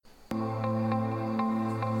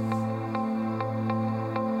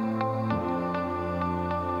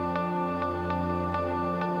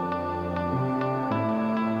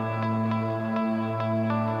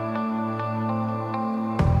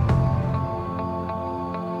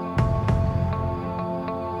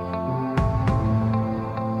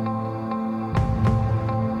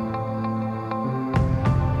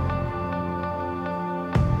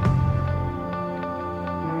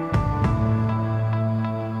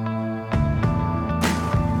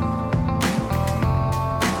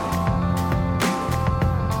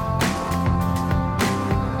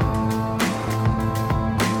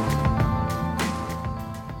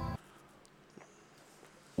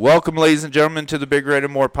Welcome, ladies and gentlemen, to the Big Red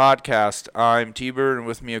and More podcast. I'm T-Bird, and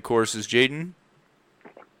with me, of course, is Jaden.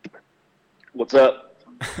 What's up?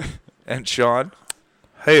 And Sean.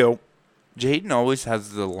 Heyo. Jaden always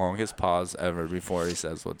has the longest pause ever before he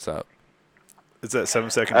says what's up. It's that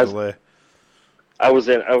 7-second delay. I was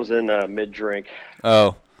in mid drink.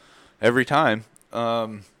 Oh, every time.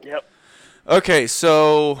 Yep. Okay,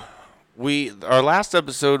 so our last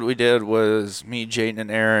episode we did was me, Jaden, and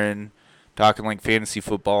Aaron talking like fantasy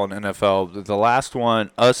football and NFL. The last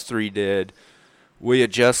one us three did, we had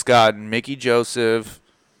just gotten Mickey Joseph,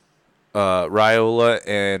 Raiola,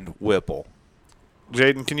 and Whipple.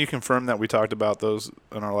 Jaden, can you confirm that we talked about those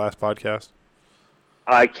in our last podcast?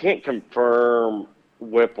 I can't confirm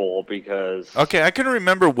Whipple because Okay, I couldn't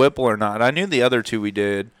remember Whipple or not. I knew the other two we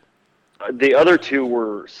did. the other two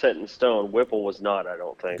were set in stone. Whipple was not, I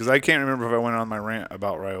don't think. Because I can't remember if I went on my rant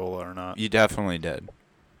about Raiola or not. You definitely did.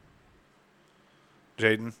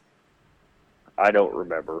 Jaden? I don't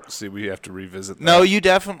remember. See, we have to revisit that. No, you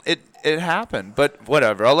definitely it happened, but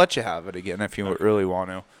whatever. I'll let you have it again if you really want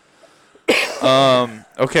to.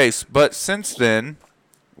 Okay, but since then,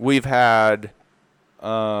 we've had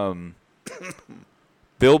Bill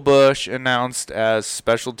Bush announced as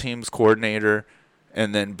special teams coordinator,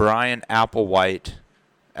 and then Brian Applewhite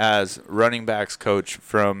as running backs coach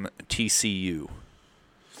from TCU.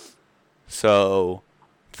 So,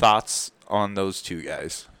 thoughts on those two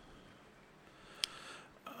guys?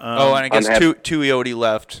 And I guess Tuioti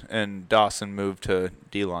left and Dawson moved to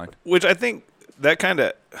D-line. Which I think that kind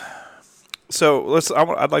of... So,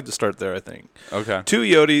 I'd like to start there, I think. Okay.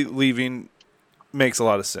 Tuioti leaving makes a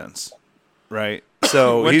lot of sense, right?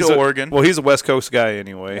 So Went to Oregon. Well, he's a West Coast guy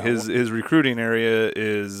anyway. Yeah. His recruiting area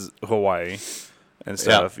is Hawaii and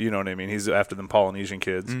stuff. Yeah. You know what I mean? He's after them Polynesian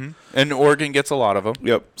kids. Mm-hmm. And Oregon gets a lot of them.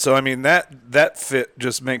 Yep. So, I mean, that fit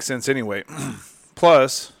just makes sense anyway.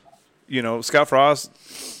 Plus, you know, Scott Frost,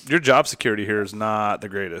 your job security here is not the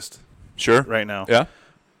greatest. Sure. Right now. Yeah.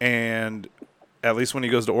 And at least when he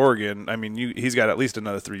goes to Oregon, I mean, he's got at least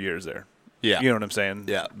another 3 years there. Yeah. You know what I'm saying?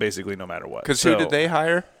 Yeah. Basically, no matter what. Because who did they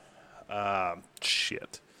hire?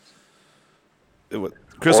 Shit.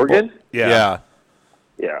 Oregon? Yeah.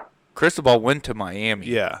 Yeah. Cristobal went to Miami.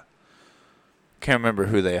 Yeah. Can't remember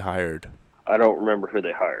who they hired. I don't remember who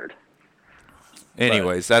they hired.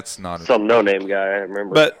 Anyways, that's not some no-name guy, I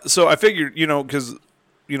remember. But, so I figured, you know, because,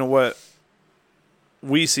 you know what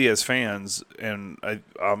we see as fans, and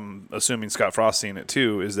I'm assuming Scott Frost seeing it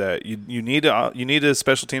too, is that you need a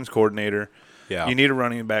special teams coordinator. Yeah. You need a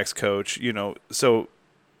running backs coach, you know. So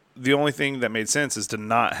the only thing that made sense is to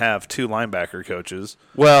not have two linebacker coaches.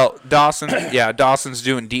 Well, Dawson's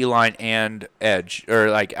doing D-line and edge, or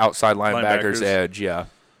like outside linebackers, edge, yeah.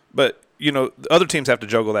 But, you know, the other teams have to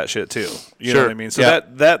juggle that shit too. You know what I mean? So yeah.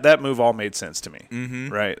 that move all made sense to me. Mm-hmm.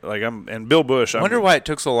 Right? Like and Bill Bush. I wonder why it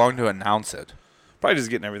took so long to announce it. Probably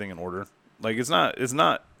just getting everything in order. Like it's not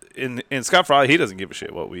in Scott Fry, he doesn't give a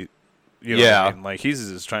shit what we what I mean? Like he's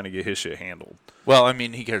just trying to get his shit handled. Well, I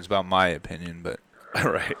mean, he cares about my opinion, but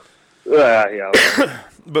right. Yeah.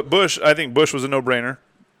 But Bush, I think Bush was a no-brainer.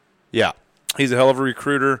 Yeah. He's a hell of a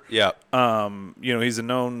recruiter. Yeah. You know, he's a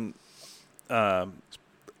known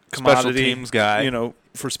special teams guy. You know,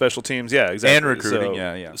 for special teams. Yeah, exactly. And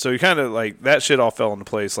recruiting, So you kind of like that shit all fell into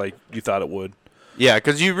place like you thought it would. Yeah,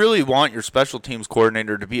 because you really want your special teams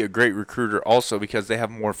coordinator to be a great recruiter also because they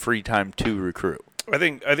have more free time to recruit. I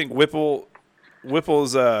think Whipple's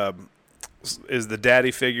is the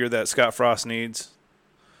daddy figure that Scott Frost needs.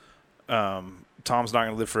 Tom's not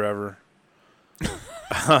going to live forever.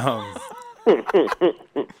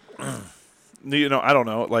 You know, I don't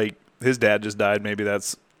know. Like his dad just died. Maybe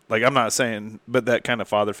that's like I'm not saying, but that kind of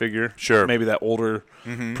father figure. Sure. Maybe that older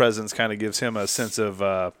presence kind of gives him a sense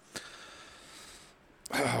of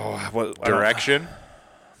direction,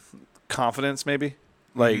 confidence, maybe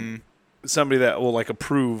like somebody that will like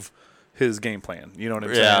approve his game plan. You know what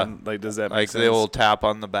I'm saying? Like, does that make sense? Like the old tap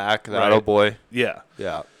on the back, that old boy. Yeah,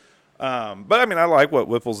 yeah. But I mean, I like what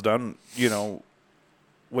Whipple's done. You know,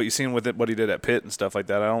 what you've seen with it, what he did at Pitt and stuff like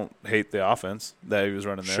that. I don't hate the offense that he was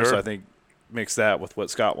running there. Sure. So I think mix that with what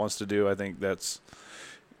Scott wants to do. I think that's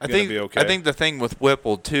going to be okay. I think the thing with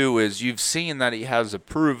Whipple too is you've seen that he has a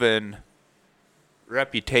proven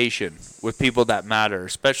reputation with people that matter,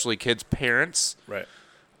 especially kids' parents. Right.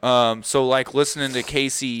 So like listening to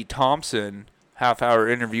Casey Thompson half-hour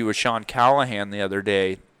interview with Sean Callahan the other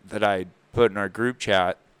day that I put in our group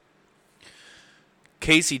chat.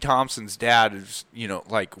 Casey Thompson's dad is, you know,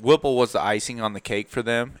 like Whipple was the icing on the cake for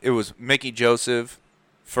them. It was Mickey Joseph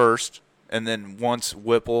first, and then once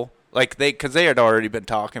Whipple, like because they had already been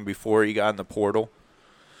talking before he got in the portal,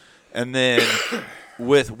 and then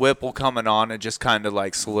with Whipple coming on, it just kind of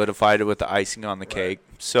like solidified it with the icing on the cake.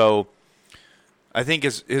 So I think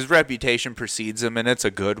his reputation precedes him, and it's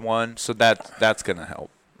a good one. So that's going to help.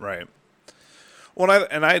 Right. Well,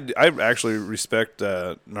 I actually respect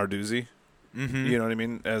Narduzzi. Mm-hmm. You know what I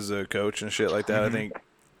mean, as a coach and shit like that. Mm-hmm.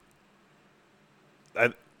 I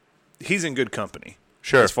think he's in good company.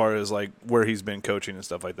 Sure. As far as like where he's been coaching and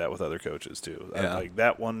stuff like that with other coaches too. Yeah. Like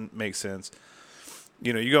that one makes sense.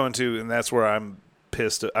 You know, you go into, and that's where I'm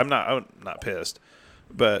pissed. I'm not pissed,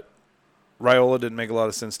 but Raiola didn't make a lot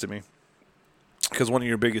of sense to me because one of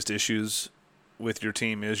your biggest issues with your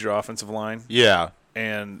team is your offensive line. Yeah.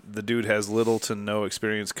 And the dude has little to no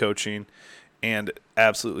experience coaching and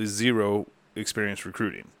absolutely zero experience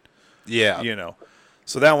recruiting. Yeah. You know,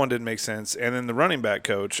 so that one didn't make sense. And then the running back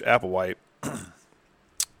coach, Applewhite.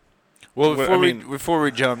 Well, Well, I mean- before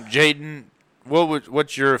we jump, Jaden,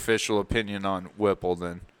 what's your official opinion on Whipple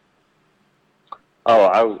then?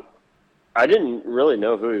 Oh, I didn't really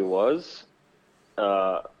know who he was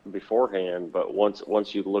beforehand, but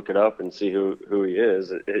once you look it up and see who he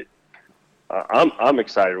is, I'm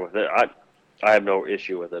excited with it. I have no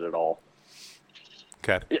issue with it at all.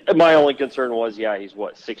 Okay. My only concern was, he's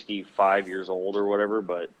 65 years old or whatever,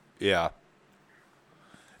 but Yeah.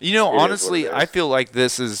 You know, It is what honestly, it is. I feel like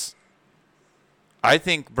this is. I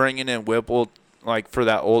think bringing in Whipple, like for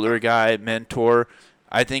that older guy mentor,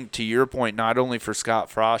 I think to your point, not only for Scott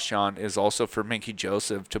Frost, Sean, is also for Mickey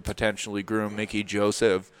Joseph to potentially groom Mickey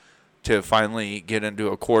Joseph to finally get into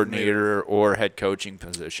a coordinator or head coaching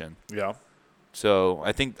position. Yeah. So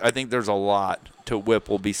I think there's a lot to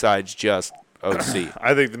Whipple besides just OC.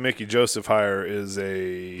 I think the Mickey Joseph hire is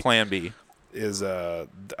Plan B. there's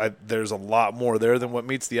a lot more there than what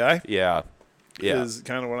meets the eye. Yeah. Yeah. Is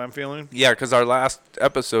kind of what I'm feeling. Yeah, because our last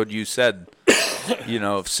episode you said,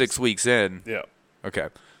 6 weeks in. Yeah. Okay.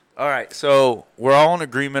 All right. So we're all in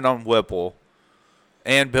agreement on Whipple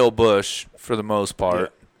and Bill Bush for the most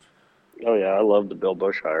part. oh yeah, I love the Bill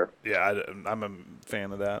Bush hire. Yeah, I'm a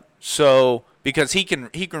fan of that. So because he can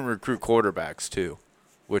recruit quarterbacks too,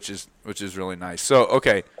 which is really nice. So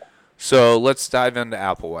okay. So let's dive into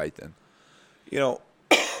Applewhite then. You know,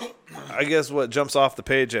 I guess what jumps off the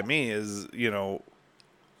page at me is,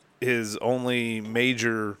 his only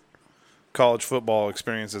major college football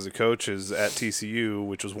experience as a coach is at TCU,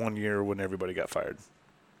 which was 1 year when everybody got fired.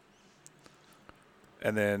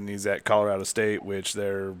 And then he's at Colorado State, which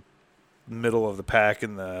they're middle of the pack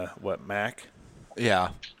in the, MAC?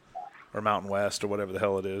 Yeah. Or Mountain West or whatever the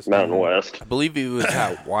hell it is. Mountain West. I believe he was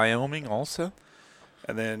at Wyoming also.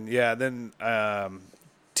 And then,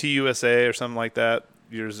 TUSA or something like that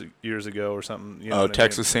years ago or something. You know what I mean?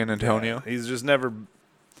 Texas San Antonio. Yeah, he's just never.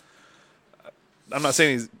 I'm not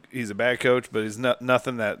saying he's a bad coach, but he's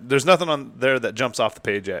nothing that there's nothing on there that jumps off the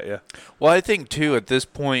page at you. Well, I think too at this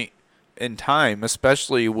point in time,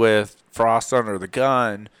 especially with Frost under the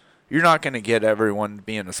gun, you're not going to get everyone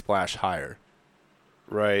being a splash hire.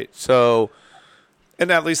 Right. So,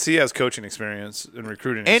 And at least he has coaching experience and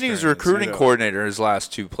recruiting. and he's recruiting you know. coordinator his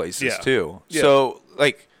last two places Yeah. too. Yeah. So,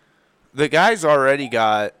 like, the guy's already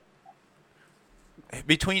got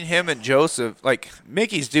between him and Joseph. Like,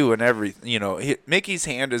 Mickey's doing everything. Mickey's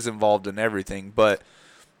hand is involved in everything. But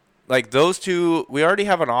like those two, we already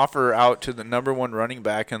have an offer out to the number one running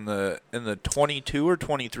back in the 22 or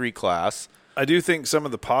 23 class. I do think some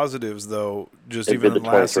of the positives, though, just It'd be even in the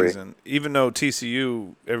last 23. season, even though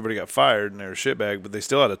TCU, everybody got fired and they were shitbag, but they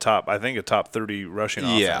still had a top 30 rushing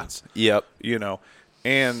offense. Yep.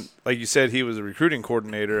 And like you said, he was a recruiting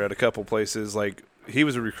coordinator at a couple places. Like, he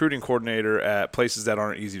was a recruiting coordinator at places that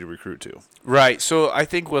aren't easy to recruit to. Right. So I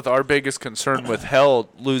think with our biggest concern with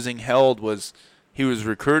losing Held was he was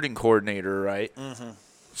recruiting coordinator, right? Mm-hmm.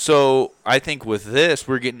 So I think with this,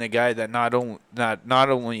 we're getting a guy that not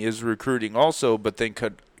only is recruiting also, but then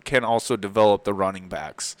can also develop the running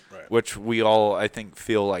backs, Right. which we all I think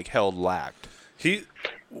feel like Held lacked.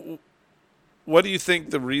 What do you think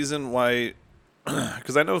the reason why?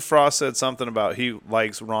 Because I know Frost said something about he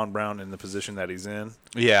likes Ron Brown in the position that he's in.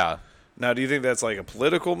 Yeah. Now, do you think that's like a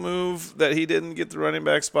political move that he didn't get the running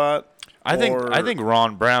back spot? I think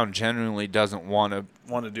Ron Brown genuinely doesn't want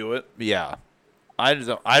to. Do it. Yeah. I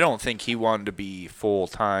don't think he wanted to be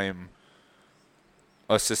full-time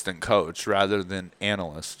assistant coach rather than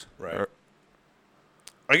analyst. Right.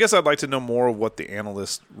 I guess I'd like to know more of what the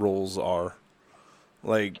analyst roles are.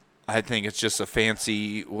 Like, I think it's just a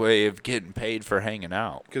fancy way of getting paid for hanging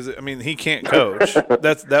out. because I mean, he can't coach.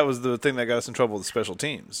 That was the thing that got us in trouble with special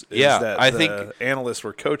teams. Is Yeah, that I the think- analysts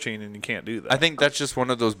were coaching, and you can't do that. I think that's just one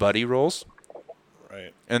of those buddy roles.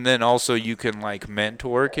 right. And then also you can like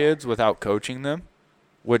mentor kids without coaching them,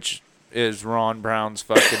 which is Ron Brown's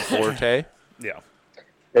fucking forte. Yeah.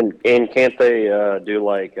 And can't they do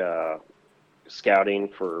like scouting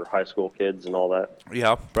for high school kids and all that?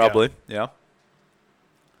 Yeah, probably. Yeah.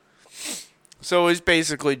 So he's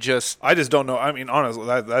basically just. I just don't know. I mean, honestly,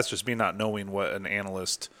 that's just me not knowing what an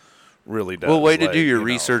analyst really does. Well, way to like, do your you know.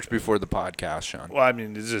 research before the podcast, Sean. Well, I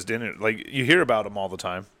mean, it's just in it. Like, you hear about them all the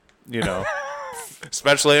time, you know.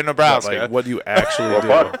 Especially in But, Nebraska. like, what do you actually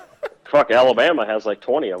do? Fuck, Alabama has like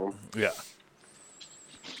 20 of them. Yeah.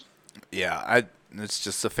 Yeah, it's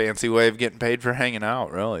just a fancy way of getting paid for hanging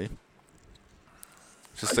out, really.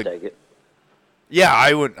 Just I'd take it. Yeah,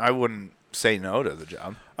 I wouldn't say no to the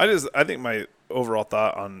job. I think my overall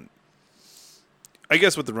thought on, I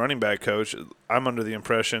guess with the running back coach, I'm under the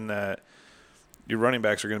impression that your running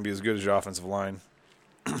backs are going to be as good as your offensive line.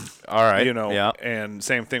 All right. You know, yeah. and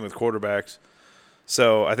same thing with quarterbacks.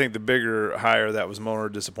 So I think the bigger hire that was more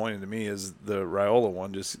disappointing to me is the Raiola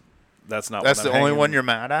one. Just that's not. That's what the I'm only hanging- one you're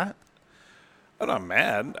mad at? I'm not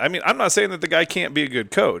mad. I mean, I'm not saying that the guy can't be a good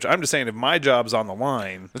coach. I'm just saying if my job's on the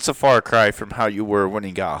line. That's a far cry from how you were when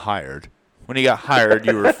he got hired. When he got hired,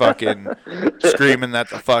 you were fucking screaming that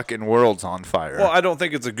the fucking world's on fire. Well, I don't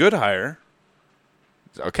think it's a good hire.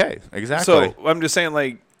 Okay, exactly. So I'm just saying,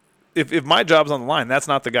 like, if my job's on the line, that's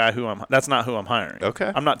not the guy that's not who I'm hiring.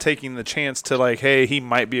 Okay. I'm not taking the chance to, like, hey, he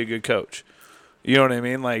might be a good coach. You know what I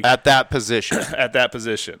mean? Like, at that position. at that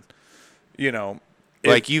position. You know.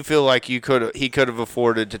 Like you feel like he could have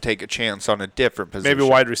afforded to take a chance on a different position. Maybe a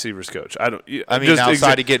wide receivers coach. I mean,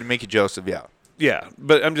 outside of getting Mickey Joseph, yeah. Yeah,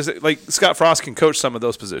 but I'm just like Scott Frost can coach some of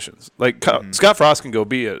those positions. Like Scott Frost can go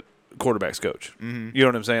be a quarterbacks coach. Mm-hmm. You know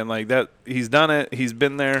what I'm saying? Like that, he's done it. He's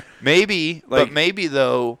been there. Maybe, but maybe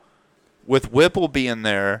though, with Whipple being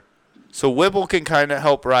there, so Whipple can kind of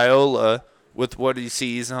help Raiola with what he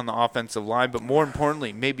sees on the offensive line. But more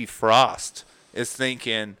importantly, maybe Frost is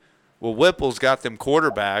thinking, well, Whipple's got them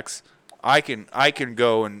quarterbacks. I can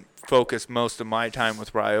go and focus most of my time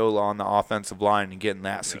with Raiola on the offensive line and getting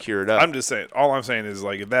that secured up. I'm just saying. All I'm saying is,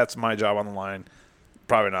 like, if that's my job on the line,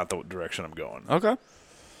 probably not the direction I'm going. Okay.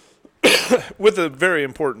 With a very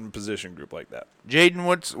important position group like that. Jaden,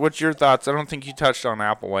 what's your thoughts? I don't think you touched on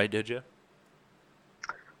Applewhite, did you?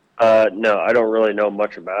 No, I don't really know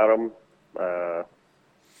much about him.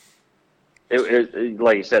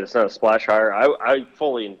 Like you said, it's not a splash hire. I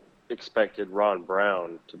fully expected Ron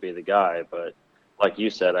Brown to be the guy, but like you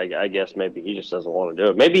said, I guess maybe he just doesn't want to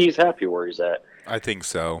do it. Maybe he's happy where he's at. I think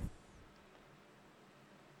so.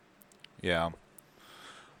 Yeah.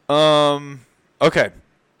 Okay.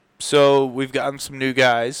 So we've gotten some new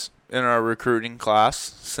guys in our recruiting class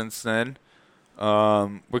since then.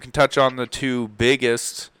 We can touch on the two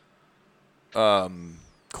biggest quote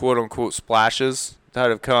unquote splashes that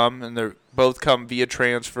have come, and they're both come via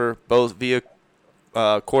transfer, both via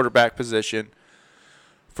quarterback position.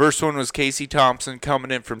 First one was Casey Thompson coming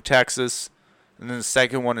in from Texas, and then the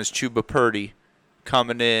second one is Chuba Purdy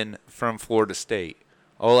coming in from Florida State.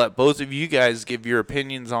 I'll let both of you guys give your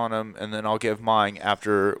opinions on them, and then I'll give mine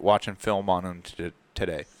after watching film on them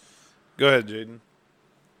today. Go ahead, Jaden.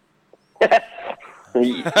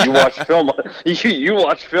 You watch film. You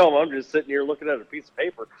watch film. I'm just sitting here looking at a piece of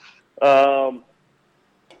paper.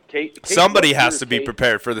 Somebody has to be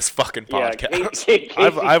prepared for this fucking podcast.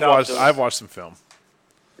 I've watched some film.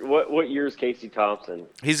 What year is Casey Thompson?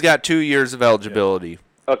 He's got 2 years of eligibility.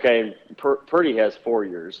 Okay, Purdy has 4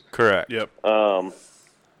 years. Correct. Yep.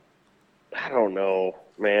 I don't know,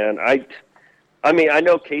 man. I mean, I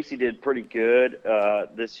know Casey did pretty good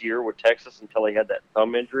this year with Texas until he had that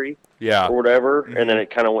thumb injury, yeah, or whatever, and then it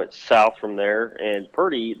kind of went south from there. And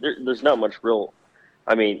Purdy, there's not much real.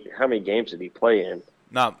 I mean, how many games did he play in?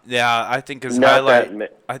 I think his Not highlight.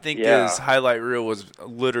 that His highlight reel was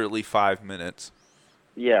literally 5 minutes.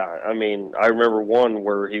 Yeah, I mean, I remember one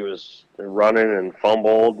where he was running and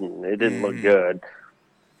fumbled, and it didn't look good.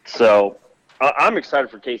 So I'm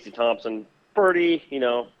excited for Casey Thompson. Purdy,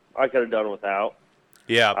 I could have done without.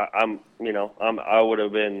 Yeah, I would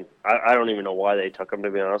have been. I don't even know why they took him,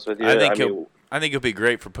 to be honest with you. I think he'll be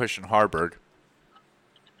great for pushing Harburg.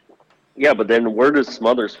 Yeah, but then where does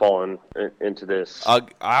Smothers fall into this?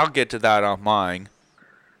 I'll get to that on mine.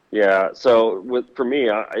 Yeah, so for me,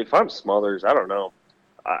 if I'm Smothers, I don't know.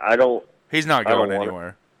 I don't. He's not going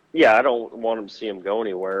anywhere. Yeah, I don't want him to see him go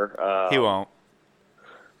anywhere. He won't.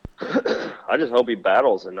 I just hope he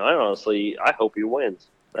battles, and I hope he wins.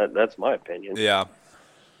 That's my opinion. Yeah.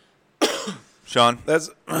 Sean?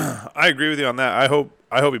 I agree with you on that. I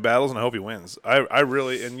hope he battles, and I hope he wins. I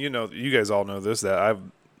really, and you guys all know this, that I've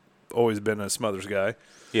always been a Smothers guy.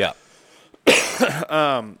 Yeah.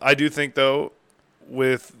 I do think, though,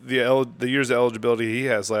 with the years of eligibility he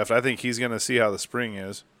has left, I think he's going to see how the spring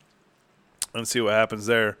is and see what happens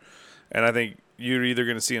there. And I think you're either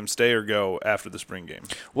going to see him stay or go after the spring game.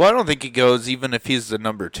 Well, I don't think he goes even if he's the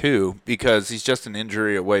number 2 because he's just an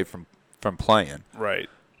injury away from playing. Right.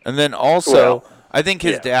 And then also, I think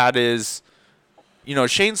his yeah. dad is,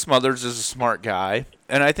 Shane Smothers is a smart guy,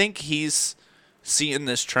 and I think he's seeing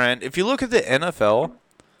this trend. If you look at the NFL,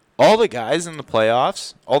 all the guys in the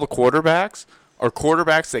playoffs, all the quarterbacks, are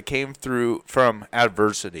quarterbacks that came through from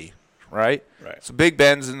adversity, right? Right. So Big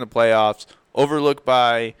Ben's in the playoffs, overlooked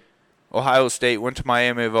by Ohio State, went to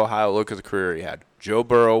Miami of Ohio. Look at the career he had. Joe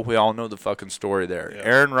Burrow, we all know the fucking story there. Yeah.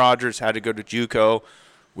 Aaron Rodgers had to go to JUCO.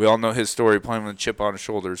 We all know his story, playing with a chip on his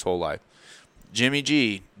shoulder his whole life. Jimmy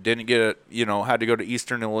G didn't get had to go to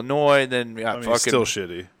Eastern Illinois, then got fucking he's still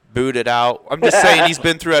shitty. booted out. I'm just saying he's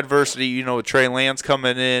been through adversity, with Trey Lance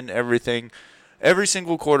coming in, everything. Every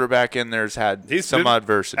single quarterback in there's had some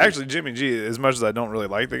adversity. Actually, Jimmy G, as much as I don't really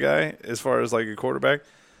like the guy as far as like a quarterback,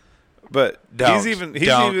 but he's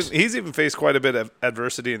even faced quite a bit of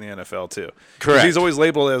adversity in the NFL too. Correct. He's always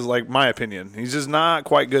labeled as, like, my opinion, he's just not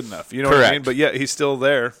quite good enough. You know what I mean? But yet he's still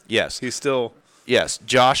there. Yes. He's still. Yes.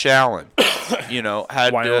 Josh Allen,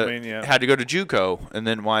 had Wyoming, had to go to JUCO and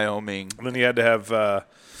then Wyoming. And then he had to have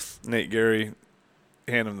Nate Gary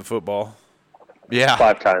hand him the football. Yeah.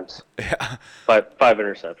 5 times. Yeah. Five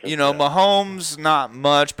interceptions. Mahomes, not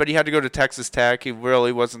much, but he had to go to Texas Tech. He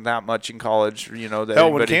really wasn't that much in college,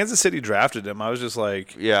 When Kansas City drafted him, I was just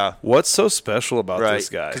like, yeah, what's so special about this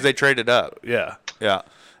guy? Because they traded up. Yeah. Yeah.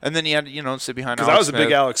 And then he had to, sit behind Alex Because I was a Smith.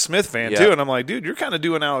 big Alex Smith fan, too, and I'm like, dude, you're kind of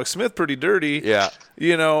doing Alex Smith pretty dirty. Yeah.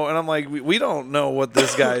 And I'm like, we don't know what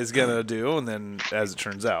this guy is going to do, and then as it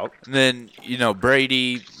turns out. And then,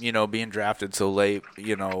 Brady, being drafted so late,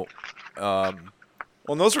 Well,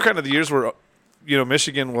 and those were kind of the years where,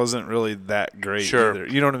 Michigan wasn't really that great either.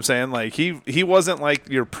 You know what I'm saying? Like, he wasn't like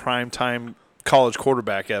your primetime college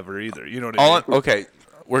quarterback ever either. You know what I mean? Okay,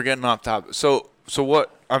 we're getting off topic. So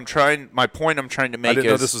what my point I'm trying to make is. I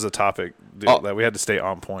didn't know this was a topic, dude, that we had to stay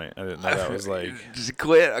on point. I didn't know that was like. Just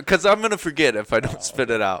quit, because I'm going to forget if I don't spit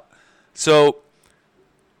it out. So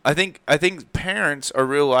I think parents are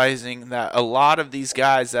realizing that a lot of these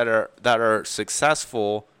guys that are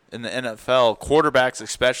successful in the NFL, quarterbacks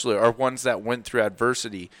especially, are ones that went through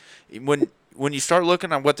adversity. When you start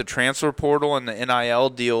looking at what the transfer portal and the NIL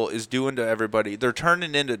deal is doing to everybody, they're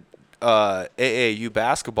turning into AAU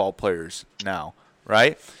basketball players now,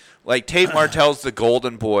 right? Like Tate Martell's the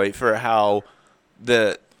golden boy for how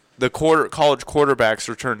the college quarterbacks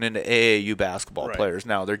are turned into AAU basketball players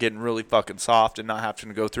now. They're getting really fucking soft and not having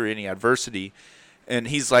to go through any adversity. And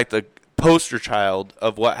he's like the poster child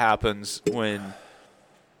of what happens when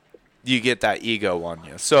you get that ego on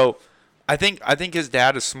you. So I think his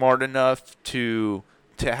dad is smart enough to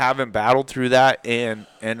have him battle through that, and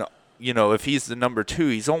if he's the number 2,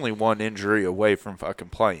 he's only one injury away from fucking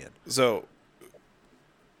playing. So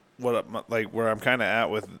where I'm kind of at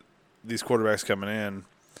with these quarterbacks coming in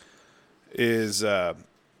is I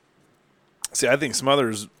think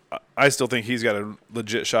Smothers, I still think he's got a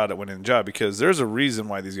legit shot at winning the job because there's a reason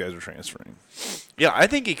why these guys are transferring. Yeah, I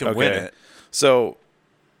think he can win it. So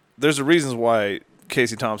there's a reason why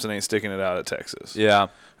Casey Thompson ain't sticking it out at Texas. Yeah.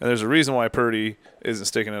 And there's a reason why Purdy isn't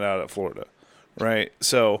sticking it out at Florida. Right?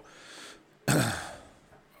 So,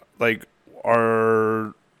 like,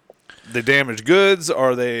 are they damaged goods?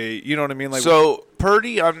 Are they, you know what I mean? Like, so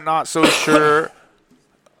Purdy, I'm not so sure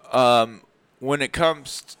when it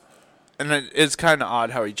comes and it's kind of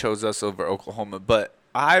odd how he chose us over Oklahoma, but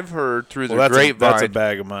I've heard through the grapevine. That's a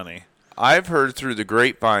bag of money. I've heard through the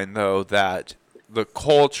grapevine, though, that the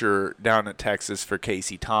culture down at Texas for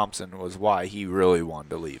Casey Thompson was why he really wanted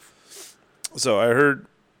to leave. So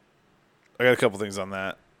I got a couple things on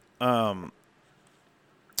that.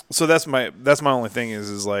 So that's my only thing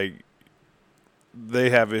is like they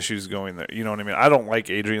have issues going there. You know what I mean? I don't like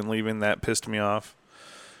Adrian leaving. That pissed me off.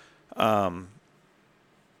 You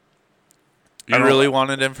really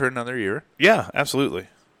wanted him for another year? Yeah, absolutely.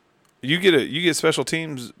 You get special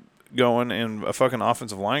teams going and a fucking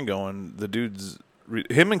offensive line going. The dudes,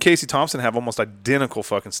 him and Casey Thompson have almost identical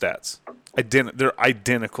fucking stats. They're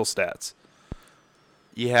identical stats.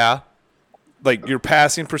 Yeah. Like your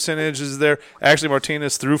passing percentage is there. Actually,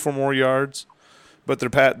 Martinez threw for more yards, but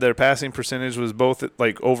their passing percentage was both at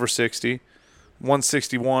like over 60.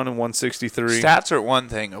 161 and 163. Stats are one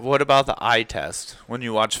thing. What about the eye test when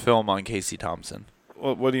you watch film on Casey Thompson?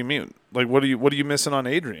 What do you mean? Like what are you missing on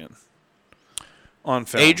Adrian? On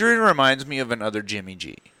film. Adrian reminds me of another Jimmy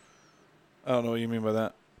G. I don't know what you mean by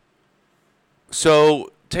that.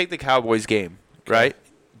 So take the Cowboys game, right?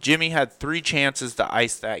 Jimmy had 3 chances to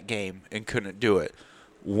ice that game and couldn't do it.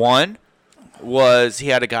 One was he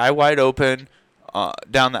had a guy wide open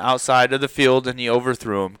down the outside of the field, and he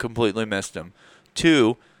overthrew him, completely missed him.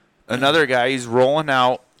 2, another guy, he's rolling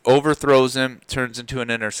out, overthrows him, turns into an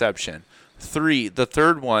interception. 3, the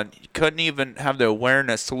third one, he couldn't even have the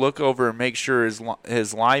awareness to look over and make sure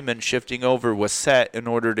his lineman shifting over was set in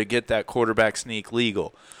order to get that quarterback sneak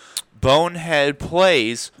legal. Bonehead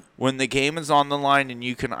plays when the game is on the line and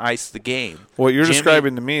you can ice the game. What you're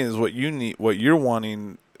describing to me is what you need. What you're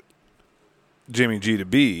wanting Jimmy G to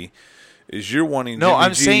be is you're wanting. No, Jimmy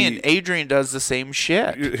I'm G, saying Adrian does the same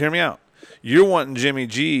shit. Hear me out. You're wanting Jimmy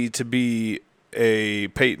G to be a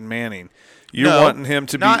Peyton Manning. You're wanting him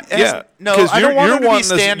to be no, because I don't want him to be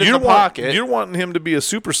stand in the pocket. You're wanting him to be a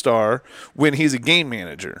superstar when he's a game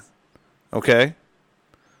manager. Okay,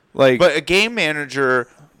 but a game manager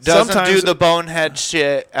doesn't do the bonehead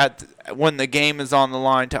shit when the game is on the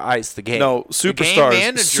line to ice the game. No,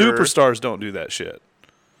 superstars don't do that shit.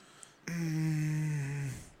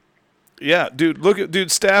 Yeah,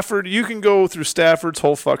 dude, Stafford, you can go through Stafford's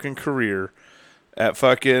whole fucking career at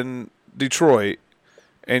fucking Detroit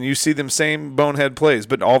and you see them same bonehead plays,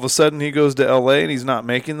 but all of a sudden he goes to LA and he's not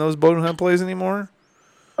making those bonehead plays anymore?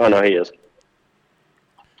 Oh, no, he is.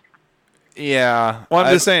 Yeah. Well,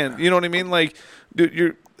 I'm just saying, you know what I mean? Like,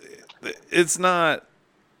 dude, it's not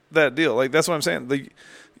that deal. Like, that's what I'm saying. Like,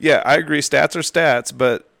 yeah, I agree. Stats are stats,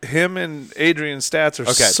 but him and Adrian's stats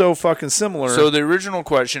are so fucking similar. So the original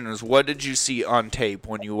question is, what did you see on tape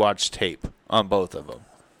when you watched tape on both of them?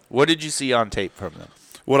 What did you see on tape from them?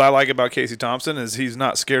 What I like about Casey Thompson is he's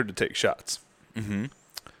not scared to take shots. Mm-hmm.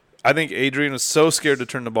 I think Adrian was so scared to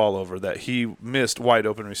turn the ball over that he missed wide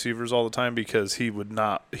open receivers all the time because he would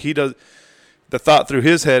not. He does. The thought through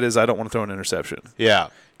his head is, I don't want to throw an interception. Yeah.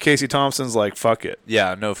 Casey Thompson's like, fuck it.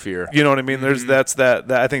 Yeah, no fear. You know what I mean? There's that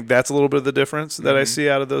I think that's a little bit of the difference that I see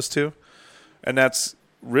out of those two, and that's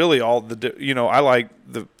really all I like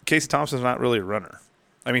the Casey Thompson's not really a runner.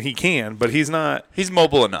 I mean, he can, but he's not. He's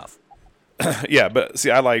mobile enough. Yeah, but see,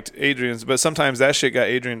 I liked Adrian's, but sometimes that shit got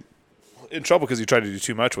Adrian in trouble because he tried to do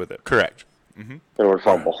too much with it. Correct. Mm-hmm.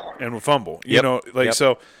 And would fumble. You know, like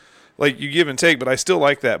so, like you give and take, but I still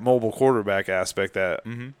like that mobile quarterback aspect. That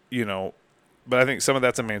you know, but I think some of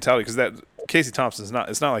that's a mentality because that Casey Thompson's not.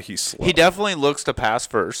 It's not like he's slow. He definitely looks to pass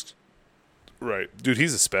first. Right, dude.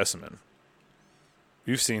 He's a specimen.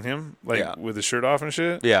 You've seen him with his shirt off and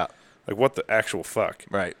shit. Yeah. Like what the actual fuck?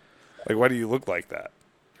 Right. Like why do you look like that?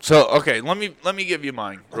 So okay, let me give you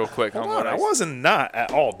mine real quick. Hold on, I wasn't not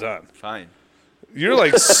at all done. Fine. You're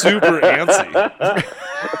like super antsy.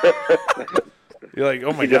 You're like,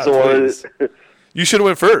 oh my god, please. You should have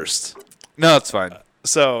went first. No, it's fine.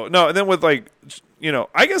 So no, and then with like, you know,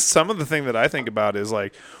 I guess some of the thing that I think about is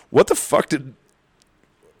like, what the fuck did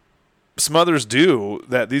Smothers do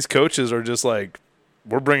that these coaches are just like,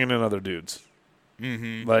 we're bringing in other dudes.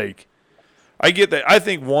 Mm-hmm. Like, I get that. I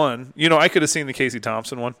think one, you know, I could have seen the Casey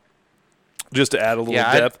Thompson one just to add a little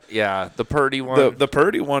depth. The Purdy one. The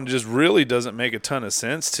Purdy one just really doesn't make a ton of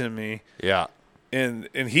sense to me. Yeah. And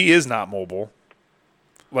he is not mobile.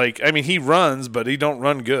 Like, I mean, he runs, but he don't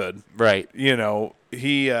run good. Right. You know,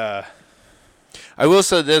 he I will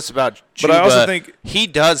say this about Chuba. But I also think he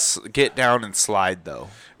does get down and slide though.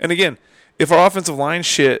 And again, if our offensive line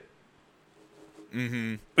shit,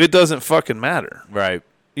 it doesn't fucking matter. Right.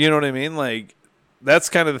 You know what I mean? Like, that's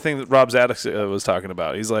kind of the thing that Rob Zadok was talking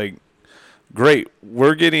about. He's like, great,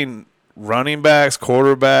 we're getting running backs,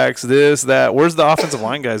 quarterbacks, this, that. Where's the offensive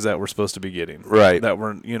line guys that we're supposed to be getting? Right. That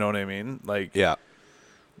we're, you know what I mean? Like, yeah.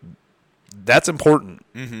 That's important.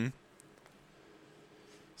 Mm-hmm.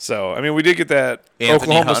 So, I mean, we did get that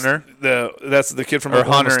Anthony Oklahoma. Hunter. That's the kid from or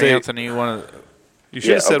Oklahoma Hunter State. Anthony. You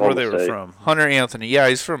should have said where they were from. Hunter Anthony. Yeah,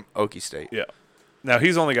 he's from Okie State. Yeah. Now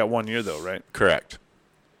he's only got 1 year though, right? Correct.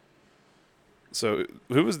 So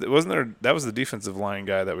wasn't there? That was the defensive line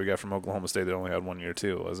guy that we got from Oklahoma State that only had 1 year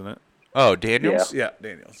too, wasn't it? Oh, Daniels. Yeah,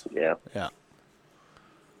 Daniels. Yeah. Yeah.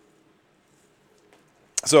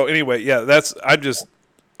 So anyway, yeah,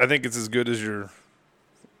 I think it's as good as your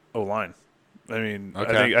O line. I mean,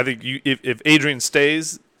 okay. I think if Adrian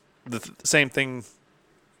stays, the same thing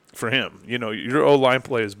for him. You know, your O line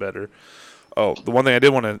play is better. Oh, the one thing I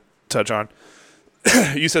did want to touch on,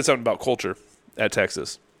 you said something about culture at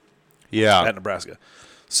Texas. Yeah. At Nebraska.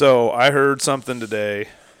 So I heard something today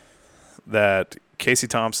that Casey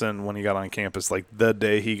Thompson, when he got on campus, like the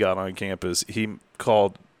day he got on campus, he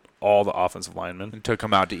called all the offensive linemen and took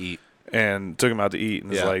them out to eat. And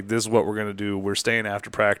was like, this is what we're going to do. We're staying after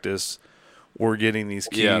practice. We're getting these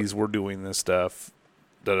keys. Yeah. We're doing this stuff.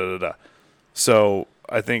 Da-da-da-da. So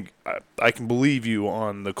I think I can believe you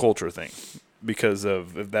on the culture thing because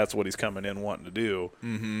of if that's what he's coming in wanting to do.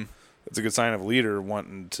 Mm-hmm. It's a good sign of a leader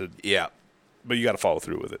wanting to. Yeah. But you got to follow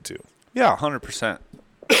through with it too. Yeah, 100%.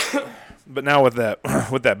 But now with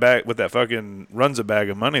that fucking runs a bag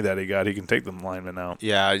of money that he got, he can take them linemen out.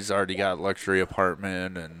 Yeah, he's already got a luxury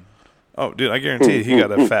apartment and. Oh, dude, I guarantee you, he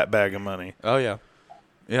got a fat bag of money. Oh yeah,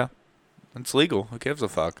 yeah, it's legal. Who gives a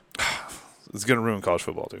fuck? It's gonna ruin college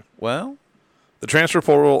football, dude. Well, The transfer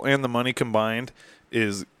portal and the money combined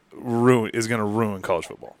is gonna ruin college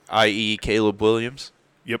football. i.e., Caleb Williams.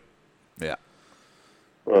 Yep. Yeah,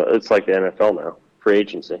 Well, it's like the NFL now, free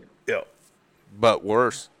agency. Yep. but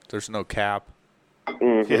worse. There's no cap.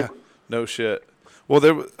 Mm-hmm. Yeah. No shit. Well,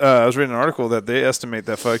 I was reading an article that they estimate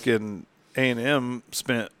that fucking A&M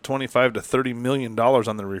spent $25 to $30 million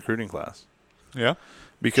on the recruiting class Yeah.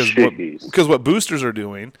 because Jeez. what boosters are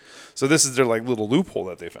doing. So this is their like little loophole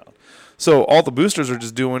that they found. So all the boosters are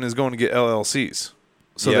just doing is going to get LLCs.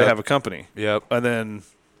 So Yep. they have a company. Yep. And then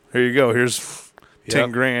here you go. Here's 10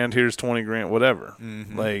 Yep. grand. Here's 20 grand. Whatever.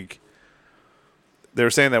 Mhm. Like they were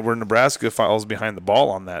saying that where Nebraska falls behind the ball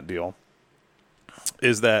on that deal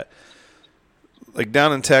is that like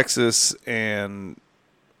down in Texas and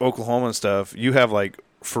Oklahoma and stuff, you have like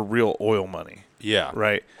for real oil money, Yeah.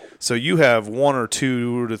 right? So you have 1 or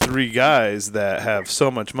 2 to 3 guys that have so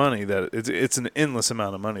much money that it's an endless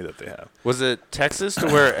amount of money that they have. Was it Texas to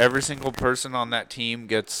where every single person on that team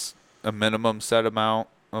gets a minimum set amount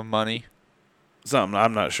of money? Something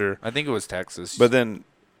I'm not sure. I think it was Texas. But then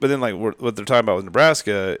like what they're talking about with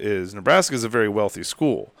Nebraska is a very wealthy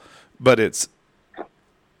school, but it's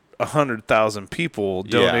 100,000 people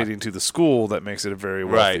donating to the school that makes it a very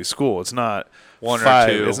wealthy Right. school. It's not One or five.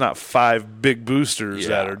 two. It's not 5 big boosters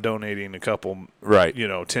that Yeah. are donating a couple, Right.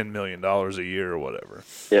 $10 million a year or whatever.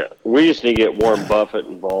 Yeah, we just need to get Warren Buffett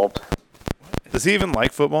involved. Does he even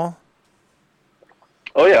like football?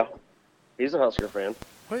 Oh yeah, he's a Husker fan.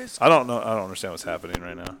 What is? I don't know. I don't understand what's happening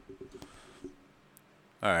right now.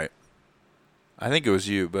 All right. I think it was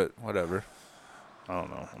you, but whatever. I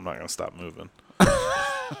don't know. I'm not gonna stop moving.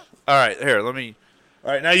 All right, here, let me.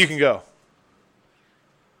 All right, now you can go.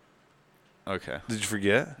 Okay. Did you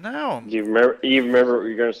forget? No, Do you remember? You remember what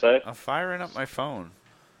you're gonna say? I'm firing up my phone.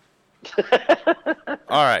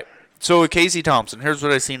 All right. So with Casey Thompson, here's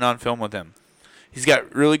what I seen on film with him. He's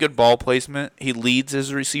got really good ball placement. He leads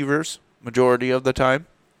his receivers majority of the time.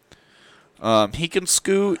 He can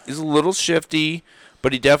scoot. He's a little shifty,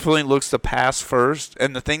 but he definitely looks to pass first.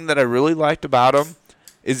 And the thing that I really liked about him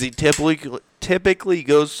is he typically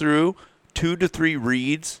goes through 2 to 3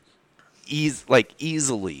 reads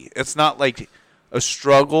easily. It's not like a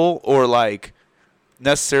struggle or like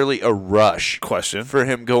necessarily a rush Question. for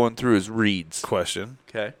him going through his reads. Question.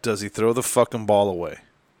 Okay. Does he throw the fucking ball away?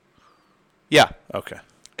 Yeah. Okay.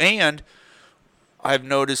 And I've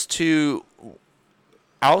noticed too,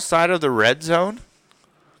 outside of the red zone,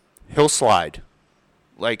 he'll slide.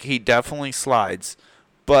 Like he definitely slides.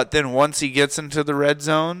 But then once he gets into the red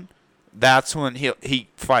zone, that's when he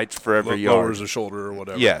fights for every yard. Lowers the shoulder or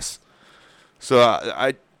whatever. Yes. So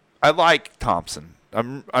I like Thompson.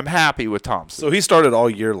 I'm happy with Thompson. So he started all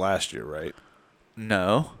year last year, right?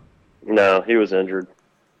 No. No, he was injured.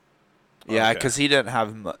 Yeah, Okay. because he didn't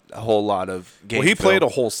have a whole lot of game. Well, he played a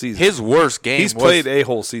film. whole season. His worst game. He's was- played a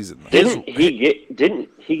whole season. though. Didn't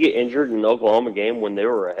he get injured in the Oklahoma game when they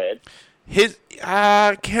were ahead? His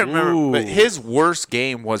I can't remember, but Ooh. his worst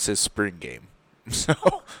game was his spring game. So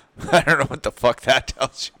I don't know what the fuck that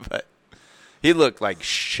tells you, but he looked like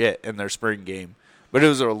shit in their spring game. But it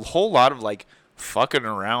was a whole lot of like fucking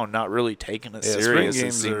around, not really taking it Yeah, spring serious. It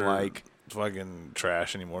games seemed are like fucking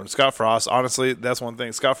trash anymore. And Scott Frost, honestly, that's one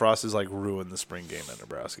thing. Scott Frost has like ruined the spring game at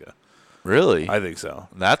Nebraska. really. I think so.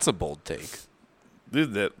 That's a bold take.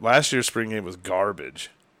 Dude, that last year's spring game was garbage.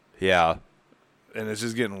 Yeah. And it's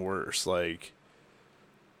just getting worse. Like,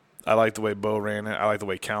 I like the way Bo ran it. I like the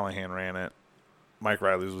way Callahan ran it. Mike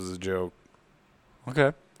Riley's was a joke.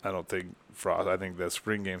 Okay. I don't think Frost. I think that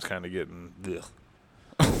spring game's kind of getting.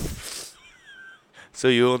 Ugh. So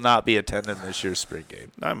you will not be attending this year's spring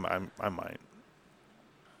game. I might.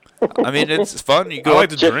 I mean, it's fun. You I go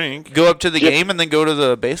like up, to drink. go up to the game and then go to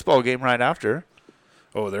the baseball game right after.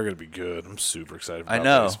 Oh, they're gonna be good. I'm super excited about I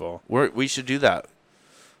know. baseball. We should do that.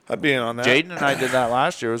 I'd be in on that. Jaden and I did that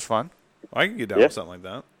last year. It was fun. I can get down Yeah. with something like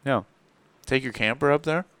that. Yeah. Take your camper up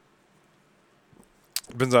there.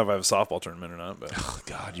 Depends on if I have a softball tournament or not. But Oh,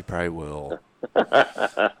 God, you probably will.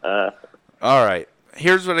 All right.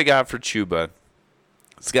 Here's what I got for Chuba.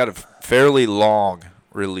 It's got a fairly long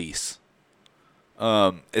release.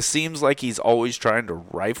 It seems like he's always trying to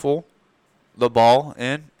rifle the ball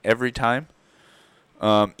in every time.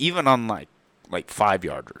 even on like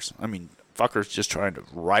 5-yarders. I mean, fucker's just trying to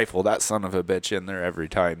rifle that son of a bitch in there every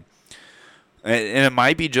time. And it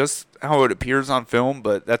might be just how it appears on film,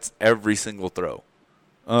 but that's every single throw.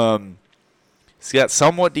 He's got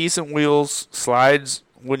somewhat decent wheels, slides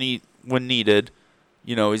when needed.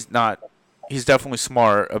 You know, he's definitely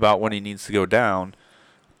smart about when he needs to go down.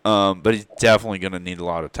 But he's definitely going to need a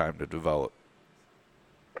lot of time to develop.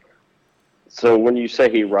 So when you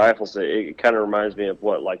say he rifles it, it kind of reminds me of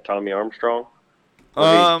what, like Tommy Armstrong?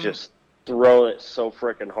 Where he just throw it so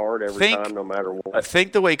freaking hard every time, no matter what. I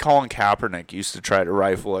think the way Colin Kaepernick used to try to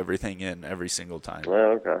rifle everything in every single time. Yeah,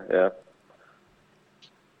 okay, yeah.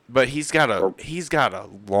 But he's got a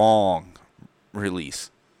long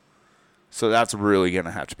release, so that's really going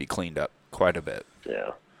to have to be cleaned up quite a bit.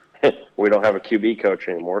 Yeah. We don't have a QB coach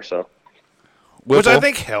anymore, so. Which I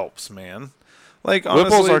think helps, man. Like, honestly,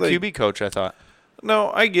 Whipple's our QB coach, I thought.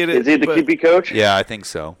 No, I get it. Is he the QB coach? Yeah, I think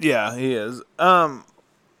so. Yeah, he is.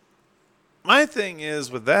 My thing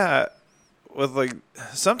is with that, with like,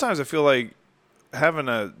 sometimes I feel like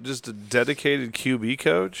having just a dedicated QB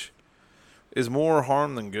coach is more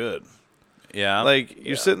harm than good. Yeah. Like,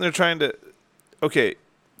 you're sitting there trying to, okay.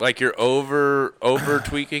 Like you're over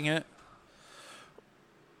tweaking it?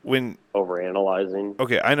 When overanalyzing.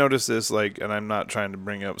 Okay, I noticed this, like, and I'm not trying to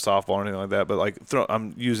bring up softball or anything like that, but like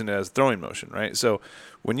I'm using it as throwing motion, right? So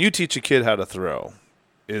when you teach a kid how to throw,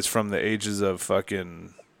 is from the ages of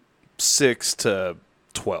fucking 6 to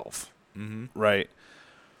 12, right?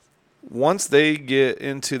 Once they get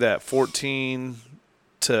into that 14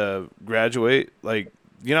 to graduate, like,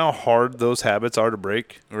 you know how hard those habits are to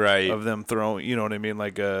break, right? Of them throwing, you know what I mean,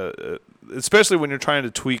 like especially when you're trying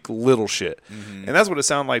to tweak little shit. And that's what it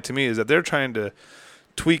sounded like to me, is that they're trying to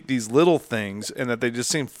tweak these little things, and that they just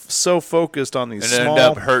seem so focused on these and small, end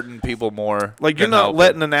up hurting people more. Like, you're not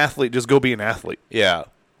letting an athlete just go be an athlete. Yeah.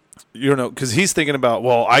 You know, because he's thinking about,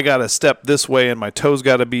 well, I got to step this way, and my toes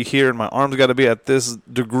got to be here, and my arms got to be at this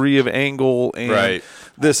degree of angle, and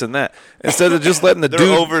this and that. Instead of just letting the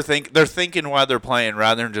dude they're thinking while they're playing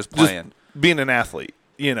rather than just playing. Just being an athlete,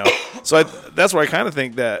 you know. So that's where I kind of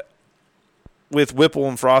think that with Whipple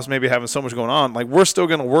and Frost maybe having so much going on, like, we're still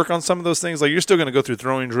going to work on some of those things. Like, you're still going to go through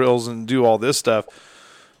throwing drills and do all this stuff,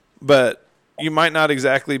 but you might not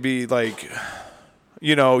exactly be like,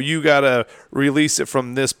 you know, you got to release it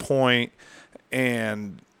from this point.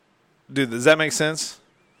 And, dude, does that make sense?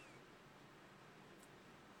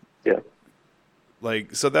 Yeah.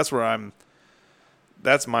 Like, so that's where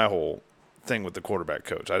that's my whole thing with the quarterback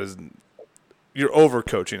coach. You're over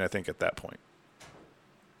coaching, I think, at that point.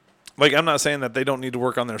 Like, I'm not saying that they don't need to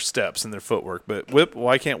work on their steps and their footwork, but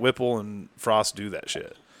why can't Whipple and Frost do that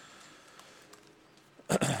shit?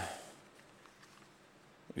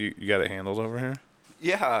 You got it handled over here?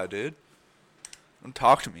 Yeah, dude. Don't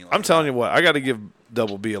talk to me like I'm telling you what, I got to give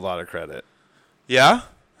Double B a lot of credit. Yeah?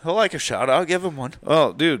 He'll like a shout out. Give him one.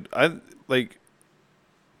 Oh, dude,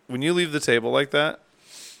 when you leave the table like that,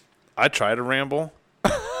 I try to ramble.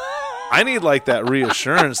 I need, like, that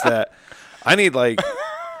reassurance that I need that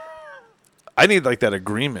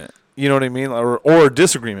agreement. You know what I mean? Or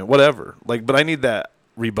disagreement, whatever. Like, but I need that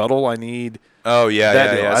rebuttal. I need. Oh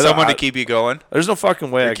yeah. Someone to keep you going. There's no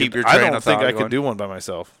fucking way I keep could. your I train don't of think thought I going. could do one by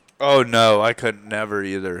myself. Oh no, I could never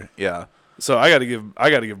either. Yeah. So I got to give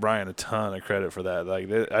Brian a ton of credit for that.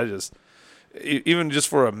 Like, I just, even just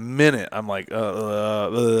for a minute, I'm like,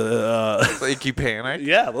 Like you panic?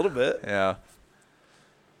 Yeah, a little bit. Yeah.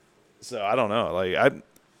 So I don't know. Like,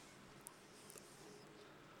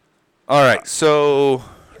 All right. So,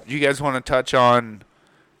 you guys want to touch on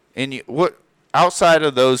what outside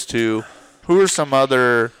of those two? Who are some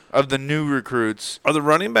other of the new recruits? Are the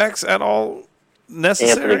running backs at all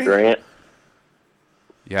necessary? Anthony Grant.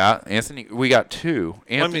 Yeah, Anthony. We got two: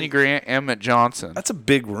 Anthony Grant, Emmett Johnson. That's a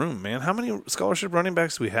big room, man. How many scholarship running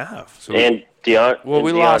backs do we have? So and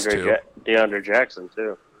we lost two. DeAndre Jackson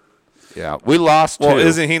too. Yeah, we lost two. Well,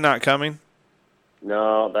 isn't he not coming?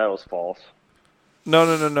 No, that was false.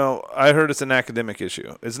 No. I heard it's an academic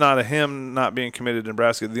issue. It's not a him not being committed to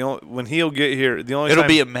Nebraska. When he'll get here, it'll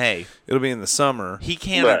be in May. It'll be in the summer. He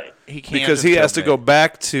can't. Right. He can't because he has to go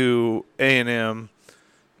back to A&M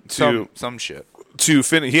to some shit to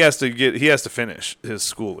finish. He has to finish his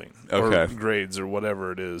schooling or Okay. grades or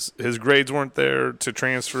whatever it is. His grades weren't there to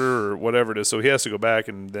transfer or whatever it is, so he has to go back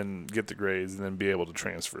and then get the grades and then be able to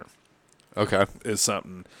transfer. Okay,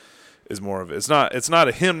 is more of it. It's not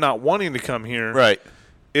a him not wanting to come here. Right.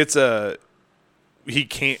 It's he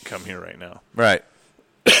can't come here right now. Right.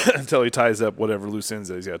 Until he ties up whatever loose ends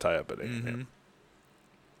that he's got to tie up at A&M.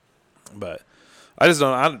 But I just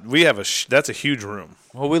don't. We have that's a huge room.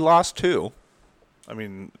 Well, we lost two. I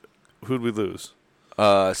mean, who'd we lose?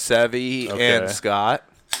 Sevy Okay. and Scott.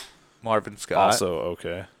 Marvin Scott. Also,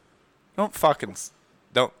 okay. Don't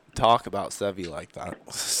talk about Sevy like that.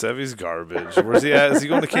 Sevy's garbage. Where's he at? Is he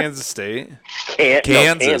going to Kansas State?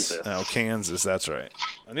 Kansas. Oh, Kansas. That's right.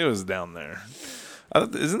 I knew it was down there.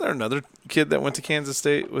 Isn't there another kid that went to Kansas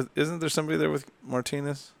State? Isn't there somebody there with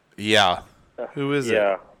Martinez? Yeah. Who is it?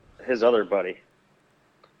 Yeah, his other buddy.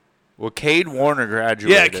 Well, Cade Warner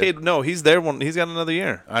graduated. Yeah, Cade. No, he's there. He's got another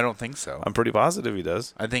year. I don't think so. I'm pretty positive he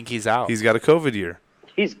does. I think he's out. He's got a COVID year.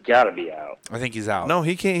 He's got to be out. I think he's out. No,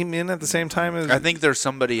 he came in at the same time as. I think there's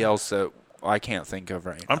somebody else that I can't think of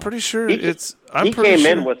right now. I'm pretty sure He it's. He came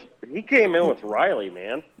in with Riley,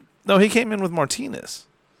 man. No, he came in with Martinez.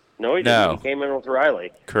 No, he No. didn't. He came in with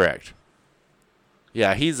Riley. Correct.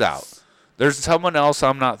 Yeah, he's out. There's someone else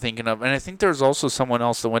I'm not thinking of, and I think there's also someone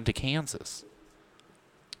else that went to Kansas.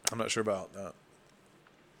 I'm not sure about that.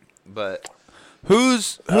 But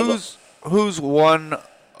who's one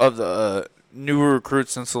of the newer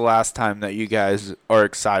recruits since the last time that you guys are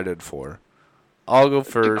excited for? I'll go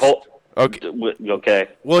first. Okay.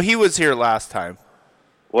 Well, he was here last time.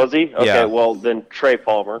 Was he? Okay, Yeah. well, then Trey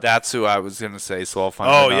Palmer. That's who I was going to say, so I'll find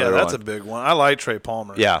Oh another yeah, that's one. a big one. I like Trey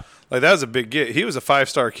Palmer. Yeah. like that was a big get. He was a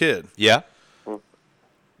 5-star kid. Yeah.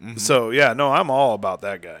 So yeah, no, I'm all about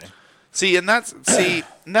that guy. See, and that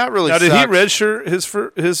really Now, did he sucks.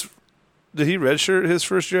 redshirt his? Did he redshirt his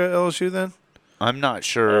first year at LSU then? I'm not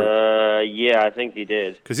sure. Yeah, I think he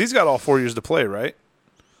did. Because he's got all 4 years to play, right?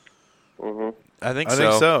 I think I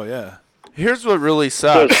think so. Yeah. Here's what really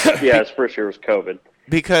So sucks. yeah, his first year was COVID.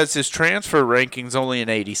 Because his transfer ranking's only an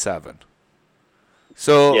 87.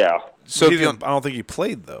 So Yeah. So He if you, didn't- I don't think he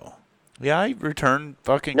played though. yeah, he returned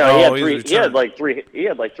fucking. No, Oh, he he's had returned. He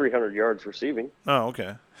had like 300 yards receiving. Oh,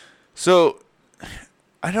 okay. So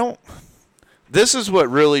I don't. This is what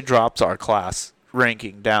really drops our class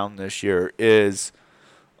ranking down this year. Is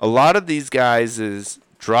a lot of these guys is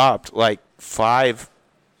dropped like 5%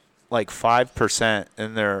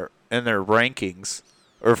 in their rankings,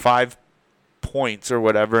 or 5 points or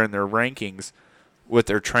whatever in their rankings with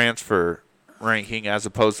their transfer ranking as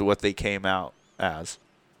opposed to what they came out as.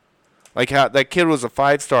 Like how that kid was a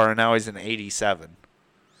 5-star and now he's an 87.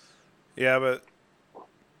 Yeah, but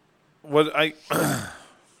what I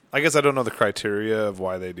guess I don't know the criteria of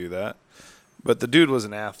why they do that. But the dude was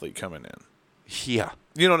an athlete coming in. Yeah.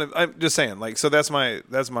 You know what I'm just saying. Like, so that's my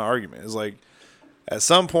argument. Is like, at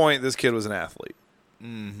some point this kid was an athlete,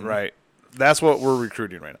 right? That's what we're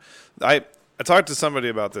recruiting right now. I talked to somebody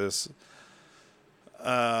about this.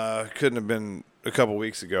 Couldn't have been a couple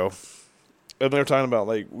weeks ago, and they were talking about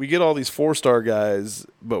like we get all these 4-star guys,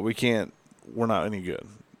 but we're not any good.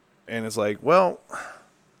 And it's like, well,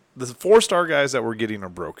 the 4-star guys that we're getting are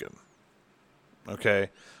broken. Okay,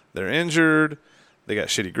 they're injured. They got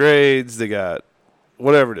shitty grades. They got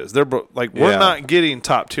whatever it is. They're we're Yeah. not getting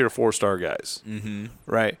top tier 4-star guys,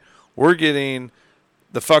 right? We're getting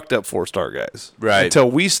the fucked up 4-star guys, Right. Until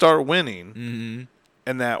we start winning,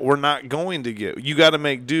 and that we're not going to get. You got to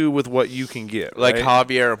make do with what you can get, Like right?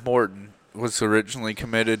 Javier Morton was originally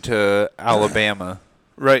committed to Alabama.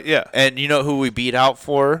 Right? Yeah. And you know who we beat out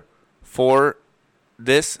for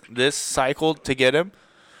this cycle to get him?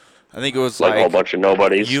 I think it was Like a whole like bunch of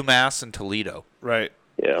nobodies. UMass and Toledo. Right.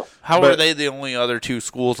 Yeah. How But- are they the only other 2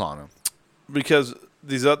 schools on him? Because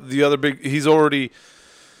the other big. He's already.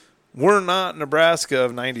 We're not Nebraska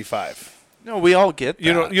of '95. No, we all get that.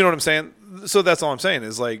 You know what I'm saying? So that's all I'm saying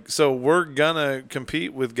is like, so we're gonna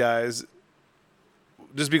compete with guys.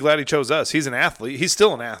 Just be glad he chose us. He's an athlete. He's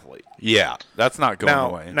still an athlete. Yeah, that's not going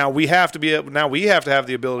away. Now we have to have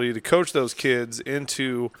the ability to coach those kids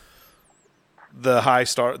into the high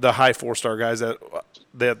 4-star guys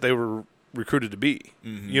that they were recruited to be.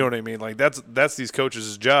 You know what I mean? Like that's these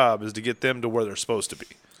coaches' job is to get them to where they're supposed to be.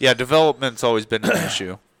 Yeah, development's always been an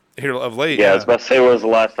issue. Here of late, Yeah, I was about to say, when was the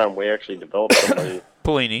last time we actually developed somebody?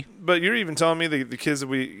 Pelini. But you're even telling me the kids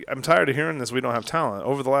that I'm tired of hearing this. We don't have talent.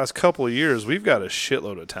 Over the last couple of years, we've got a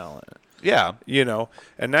shitload of talent. Yeah. You know,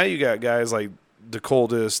 and now you got guys like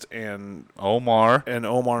DeColdest and Omar.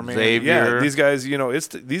 Omar Man. Xavier. Yeah, these guys. You know,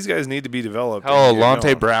 these guys need to be developed. Hell, and get Alante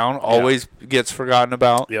going. Brown always gets forgotten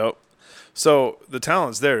about. Yep. So the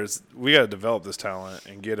talent's there. We got to develop this talent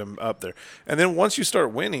and get them up there. And then once you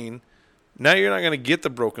start winning, now you're not going to get the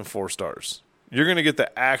broken 4-stars. You're going to get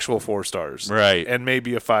the actual 4-stars. Right. And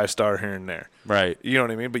maybe a 5-star here and there. Right. You know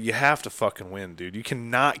what I mean? But you have to fucking win, dude. You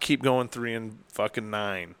cannot keep going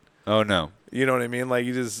 3-9. Oh, no. You know what I mean? Like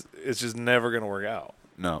it's just never going to work out.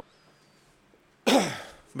 No.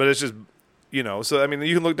 But it's just, so I mean,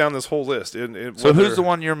 you can look down this whole list. So who's the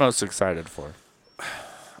one you're most excited for?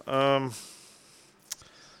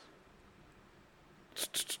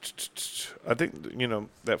 I think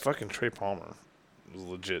that fucking Trey Palmer was a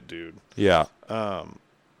legit dude. Yeah.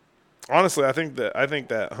 Honestly, I think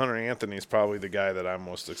that Hunter Anthony is probably the guy that I'm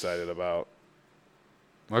most excited about.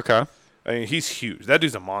 Okay. I mean, he's huge. That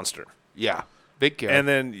dude's a monster. Yeah. Big guy. And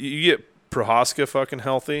then you get Prohaska fucking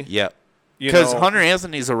healthy. Yeah. You Because know- Hunter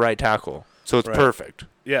Anthony's a right tackle, so it's Right. perfect.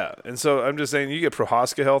 Yeah, and so I'm just saying, you get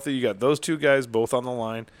Prohaska healthy. You got those two guys both on the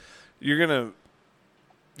line. You're gonna,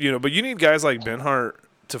 but you need guys like Benhart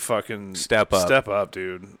to fucking Step up. Step up,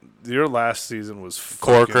 dude. Your last season was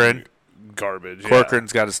Corcoran. garbage.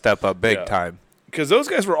 Corcoran's got to step up big Yeah. time. Because those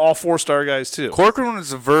guys were all 4-star guys too. Corcoran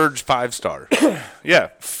was a Verge 5-star. Yeah,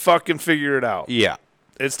 fucking figure it out. Yeah.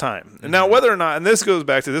 It's time. And now, whether or not, and this goes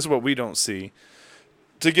back to this is what we don't see,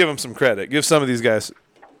 to give them some credit, give some of these guys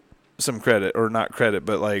some credit, or not credit,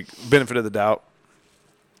 but like benefit of the doubt,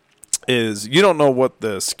 is you don't know what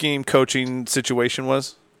the scheme coaching situation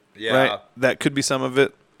was. Yeah. Right? That could be some of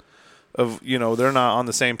it. They're not on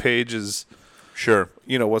the same page as Sure.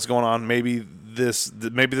 what's going on. Maybe this is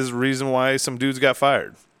the reason why some dudes got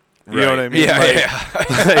fired. You know what I mean?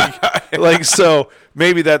 Yeah. Like so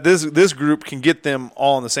maybe that this group can get them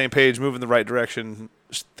all on the same page, move in the right direction,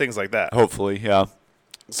 things like that. Hopefully, yeah.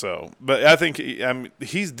 So, but I think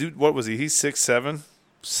he's dude. What was he? He's 6'7",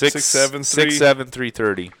 6'7", 6'7",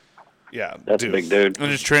 330. Yeah, That's a big dude. And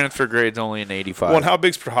his transfer grade's only an 85. Well, and how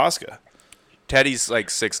big's Prohaska? Teddy's like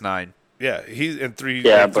 6'9". Yeah, he's in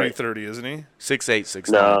 330, isn't he? 6'8",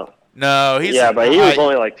 6'9". No. No, he's But he was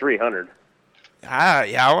only like 300.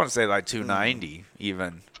 I want to say like 290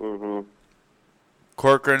 even. Mm-hmm.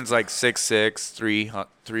 Corcoran's like 6'6",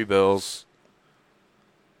 three bills.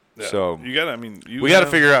 Yeah. So you got. We got to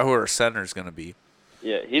figure out who our center's going to be.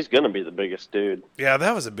 Yeah, he's going to be the biggest dude. Yeah,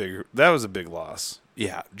 that was a big loss.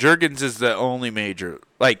 Yeah, Juergens is the only major,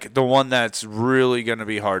 like the one that's really going to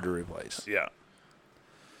be hard to replace. Yeah.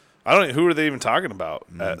 I don't. Who are they even talking about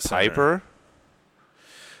at center? Piper.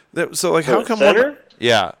 So like, how come? Center?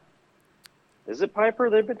 Yeah. Is it Piper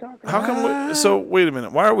they've been talking about? How come? So wait a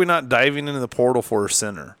minute. Why are we not diving into the portal for a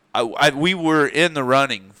center? We were in the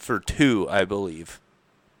running for 2, I believe.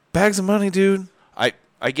 Bags of money, dude.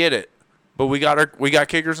 I get it, but we got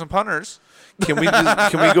kickers and punters. Can we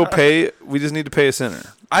go pay? We just need to pay a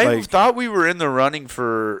center. I thought we were in the running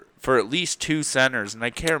for at least 2 centers, and I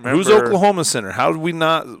can't remember. Who's Oklahoma's center? How did we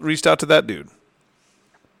not reached out to that dude?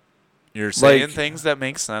 You're saying things that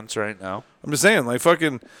make sense right now. I'm just saying, like,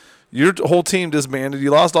 fucking, your whole team disbanded.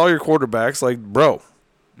 You lost all your quarterbacks. Like, bro,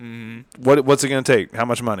 what's it going to take? How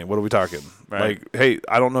much money? What are we talking? Right. Like, hey,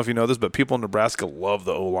 I don't know if you know this, but people in Nebraska love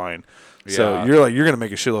the O-line. So Yeah. you're going to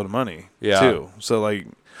make a shitload of money, Yeah. too. So, like,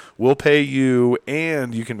 we'll pay you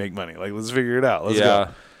and you can make money. Like, let's figure it out. Let's go.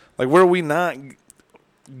 Like, where are we not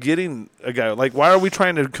getting a guy? Like, why are we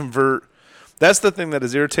trying to convert? That's the thing that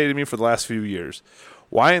has irritated me for the last few years.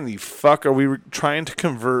 Why in the fuck are we trying to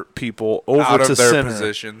convert people over Out to of their center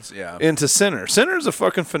positions, yeah. into center? Center is a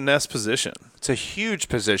fucking finesse position. It's a huge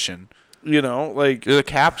position. Like, You're the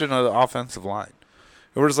captain of the offensive line.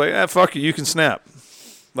 we're just like, fuck it, you can snap.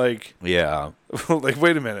 Like, Yeah. like,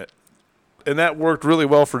 wait a minute. And that worked really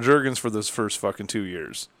well for Juergens for those first fucking 2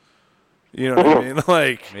 years. You know what I mean?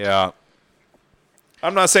 Like, Yeah.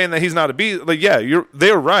 I'm not saying that he's not a beast. Like, yeah,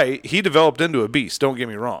 they're right. He developed into a beast. Don't get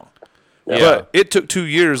me wrong. Yeah. But it took 2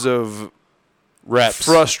 years of Reps.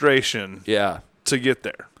 frustration Yeah. to get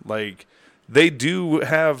there. Like, they do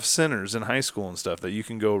have centers in high school and stuff that you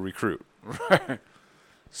can go recruit.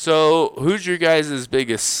 So, who's your guys'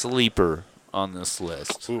 biggest sleeper on this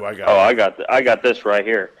list? Ooh, I got Oh, it. I got this right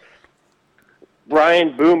here.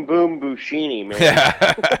 Brian Boom Boom Bushini, man.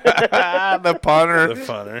 The punter. The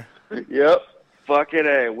funner. Yep. Fucking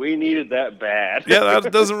A. We needed that bad. Yeah,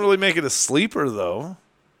 that doesn't really make it a sleeper, though.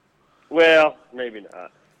 Well, maybe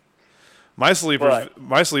not. My sleeper's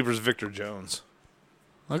But- Victor Jones.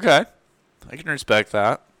 Okay. I can respect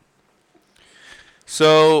that.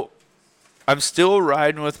 So, I'm still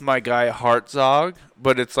riding with my guy Hartzog,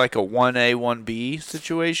 but it's like a 1A, 1B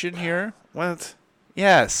situation here. What?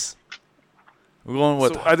 Yes. We're going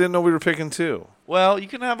with... So I didn't know we were picking 2. Well, you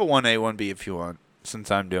can have a 1A, 1B if you want,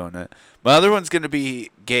 since I'm doing it. My other one's going to be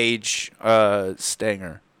Gage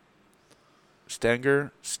Stanger.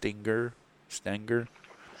 Stinger? Stanger?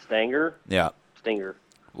 Yeah. Stinger.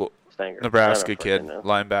 Well, Stanger. Nebraska I don't kid, fucking know.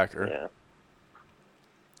 linebacker. Yeah.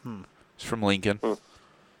 He's from Lincoln.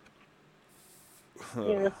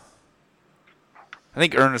 Yeah. I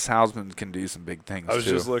think Ernest Hausman can do some big things, I was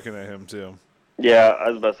too. just looking at him, too. Yeah, I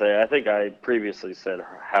was about to say, I think I previously said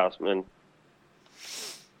Houseman.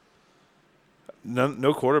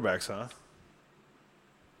 No quarterbacks, huh?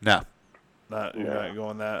 No. You're No. not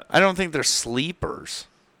going that. I don't think they're sleepers.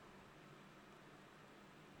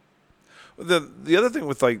 The other thing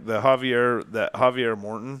with like Javier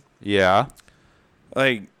Morton, Yeah.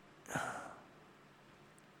 like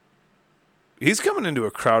he's coming into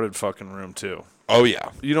a crowded fucking room too. Oh yeah.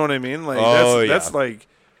 You know what I mean? Like Oh, that's yeah. like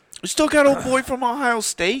We still got old boy from Ohio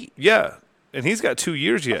State. yeah, and he's got 2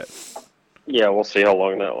 years yet. Yeah, we'll see how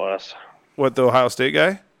long that lasts. What, the Ohio State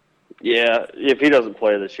guy? Yeah, if he doesn't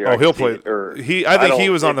play this year, Oh, I he'll can see play. it, or I think he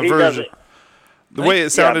don't- was on if the he verge. doesn't- The way it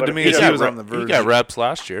sounded but to if me he is he got was on the He verge. got reps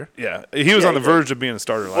last year. Yeah, he was Yeah, on the he did. verge of being a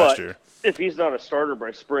starter last But year. if he's not a starter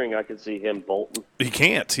by spring, I could see him bolting. He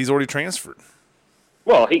can't. He's already transferred.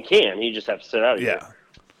 Well, he can. He just have to sit out a Yeah.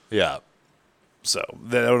 Yeah. So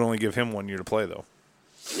that would only give him 1 year to play, though.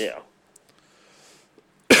 year.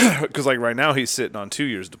 Yeah. Because like right now he's sitting on 2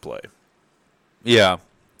 years to play. Yeah.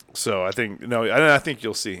 So I think I think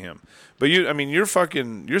you'll see him. But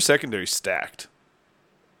your secondary stacked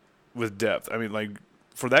with depth. I mean, like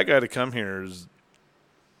for that guy to come here is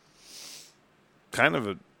kind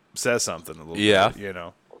of says something a little Yeah. bit, you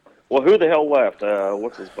know. Well, who the hell left?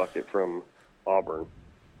 What's his bucket from Auburn?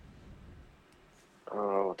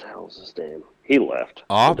 Oh, what the hell's his name? He left.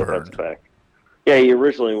 Auburn? Defensive back. Yeah, he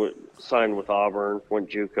originally signed with Auburn, went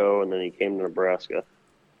JUCO, and then he came to Nebraska.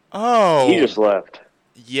 Oh. He just left.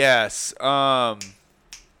 Yes. Fuck.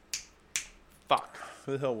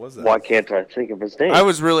 Who the hell was that? Why can't I think of his name? I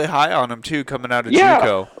was really high on him too, coming out of yeah,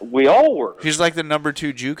 JUCO. we all were. He's like the number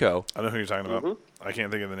 2 JUCO. I know who you're talking about. Mm-hmm. I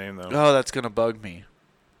can't think of the name though. Oh, that's gonna bug me.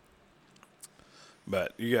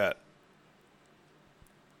 But you got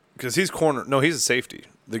because he's corner. No, he's a safety.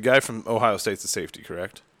 The guy from Ohio State's a safety,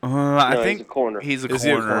 correct? I he's think a corner. He's a Is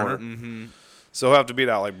he a corner. corner? Mm-hmm. So he'll have to beat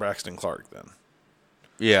out like Braxton Clark then,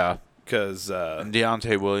 Yeah. because And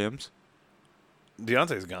Deontay Williams.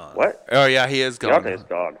 Deontay's gone. What? Oh yeah, he is gone. Deontay's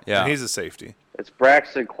gone. Yeah. And he's a safety. It's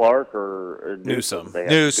Braxton Clark or Newsome. They have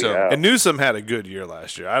to Newsome. beat out. And Newsome had a good year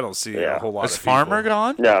last year. I don't see a Yeah. whole lot Is of Farmer people.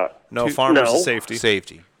 gone? No. No, Farmer's no. a safety.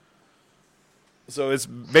 Safety. So it's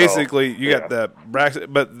basically you yeah. got that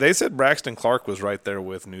Braxton, but they said Braxton Clark was right there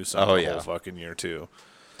with Newsome Oh, the yeah. whole fucking year too.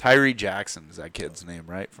 Tyree Jackson is that kid's name,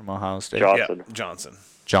 right? From Ohio State. Johnson. Yeah, Johnson.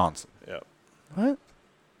 Johnson. Yep. What?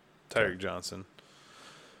 Tyreek Johnson.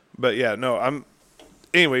 But yeah, no,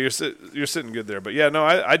 anyway, you're sitting good there. But yeah, no,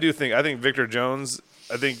 I think Victor Jones,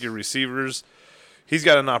 I think your receivers, he's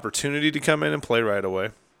got an opportunity to come in and play right away.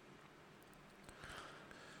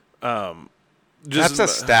 That's a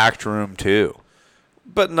stacked room too.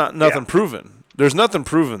 but nothing Yeah. proven. There's nothing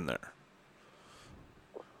proven there.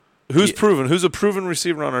 Who's proven? Who's a proven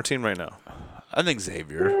receiver on our team right now? I think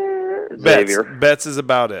Xavier. Xavier. Betts is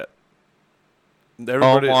about it.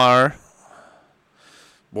 Everybody, Omar.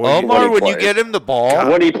 boy, Omar, when you plays. get him the ball.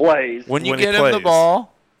 When he plays. When you when he get him the plays.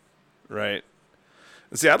 ball. right?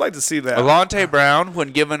 See, I'd like to see that. Alante Brown, when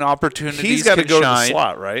given opportunities, He's got to can go to shine. the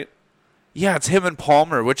slot, right? Yeah, it's him and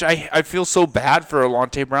Palmer, which I feel so bad for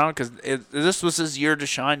Alante Brown because this was his year to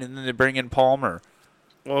shine, and then they bring in Palmer.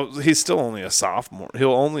 Well, he's still only a sophomore.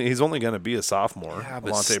 He's only going to be a sophomore. Yeah,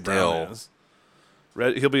 but Alante still. Brown is.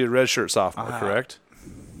 He'll be a redshirt sophomore, correct?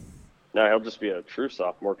 No, he'll just be a true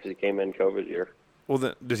sophomore because he came in COVID year. Well,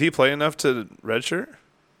 then, did he play enough to redshirt?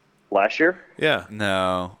 Last year? Yeah.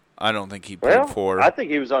 No, I don't think he played Well, 4. I think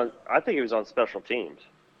he was on special teams.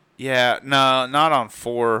 Yeah, no, not on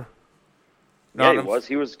 4. Yeah, Not he on- was.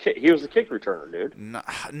 He was the kick returner,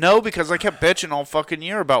 dude. No, because I kept bitching all fucking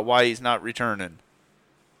year about why he's not returning.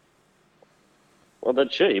 Well, then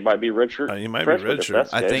shit, he might be redshirt. He might be freshman if redshirt.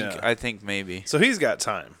 that's the I case. think Yeah. I think maybe. So he's got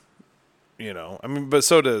time. You know, I mean, but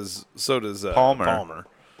so does Palmer.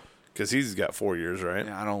 because he's got 4 years, right?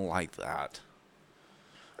 I don't like that.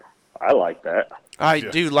 I like that. I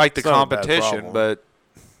Yeah. do like the It's not a bad competition, problem. but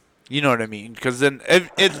you know what I mean. Because then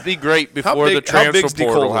it'd be great before the how transfer big's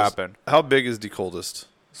portal DeColdest? happened. How big is DeColdest?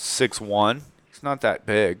 6'1". He's not that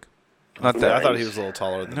big. Not I that. thought he was a little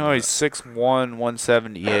taller than No, that. he's 6'1",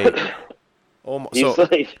 178. Almost, He's so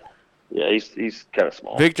like, yeah, he's kind of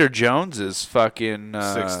small. Victor Jones is fucking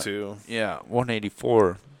 6'2". Yeah,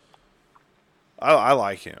 184. I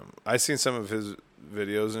like him. I've seen some of his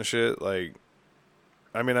videos and shit. Like,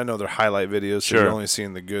 I mean, I know they're highlight videos, so Sure. you're only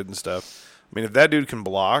seeing the good and stuff. I mean, if that dude can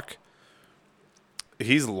block,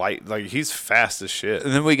 he's light. Like, he's fast as shit.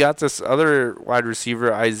 And then we got this other wide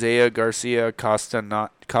receiver, Isaiah Garcia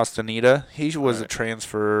Castaneda. He was a Right.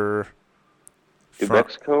 transfer New from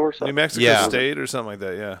Mexico or New something. Mexico Yeah. State or something like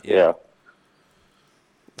that, yeah. Yeah.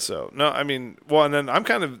 So, no, I mean, well, and then I'm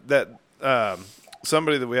kind of that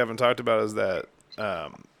somebody that we haven't talked about is that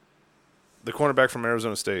the cornerback from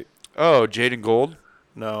Arizona State. Oh, Jaden Gold.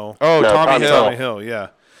 No. Oh, No, Tommy Tommy Hill. Tommy Hill, yeah.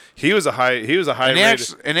 He was a high And he,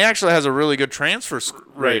 rated, actually has a really good transfer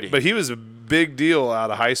rating. but he was big deal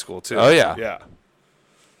out of high school too. Oh, yeah. Yeah.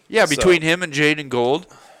 Yeah, So- between him and Jaden Gold,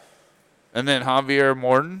 and then Javier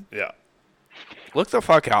Morton. Yeah. Look the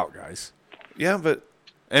fuck out, guys. Yeah, but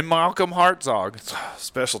And Malcolm Hartzog.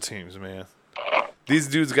 special teams, man. These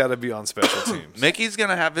dudes got to be on special teams. Mickey's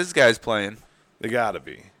gonna have his guys playing. They got to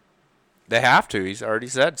be. They have to. He's already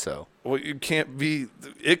said so. Well, you can't be.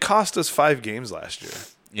 It cost us 5 games last year.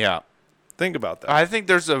 Yeah. Think about that. I think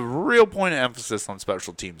there's a real point of emphasis on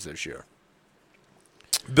special teams this year.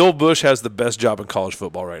 Bill Bush has the best job in college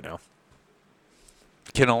football right now.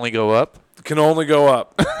 Can only go up. Can only go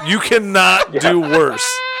up. You cannot do worse.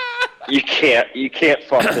 You can't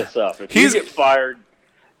fuck this up. If He's- you get fired,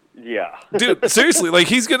 yeah. Dude, seriously, like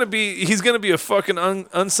he's gonna be a fucking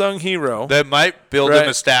unsung hero. That might build Right. him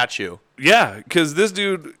a statue. Yeah, because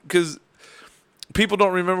people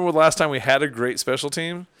don't remember the last time we had a great special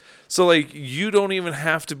team. So like, you don't even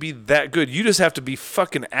have to be that good. You just have to be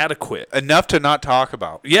fucking adequate. Enough to not talk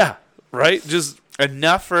about. Yeah, right. Just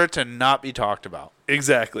Enough for it to not be talked about.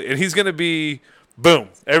 exactly. And he's gonna be boom.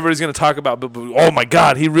 Everybody's gonna talk about. Oh my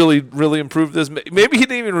God, he really improved this. Maybe he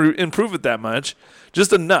didn't even improve it that much.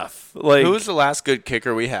 Just enough. Like Who was the last good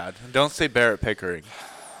kicker we had? Don't say Barrett Pickering.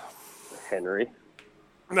 Henry.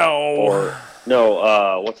 no. Or,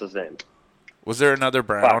 no, what's his name? Was there another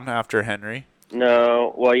Brown after Henry?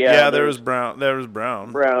 No, well, yeah. Yeah, there was Brown.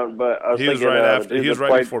 Brown, but I was He was thinking right the after. dude He was that right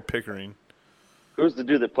played- before Pickering. Who's the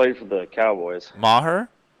dude that played for the Cowboys? Maher?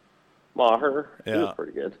 Maher. He was Yeah.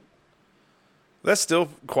 pretty good. That's still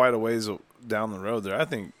quite a ways down the road there. I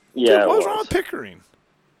think. Yeah, Dude, it what's wrong was. with Pickering?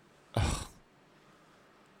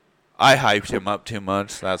 I hyped him up too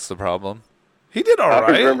much. That's the problem. He did all I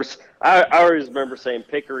always right. remember, I always remember saying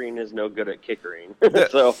Pickering is no good at kickering.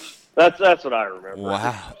 So that's what I remember.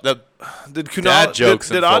 Wow. Did Dad Kunal, jokes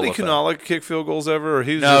did in full Adi effect. Kunala kick field goals ever? Or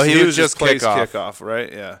he was No, just, he was just plays kickoff.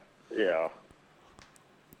 right? Yeah. Yeah.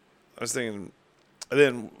 I was thinking. And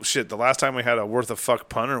then shit. The last time we had a worth a fuck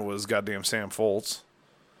punter was goddamn Sam Foltz.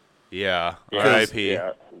 Yeah. Yeah. R.I.P.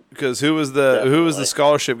 Yeah. Because who was the Definitely.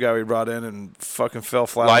 scholarship guy we brought in and fucking fell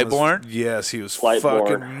flat? on his- Lightbourne? Yes, he was Lightbourne.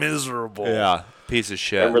 fucking miserable. Yeah. Piece of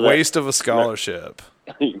shit. Remember that? Waste of a scholarship.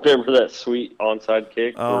 You remember that sweet onside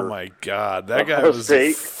kick? Oh for my God, that guy Ohio was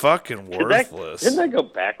State? fucking Didn't worthless. didn't that go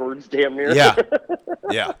backwards damn near? Yeah.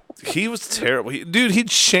 Yeah. He was terrible. Dude,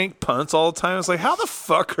 he'd shank punts all the time. It's like, how the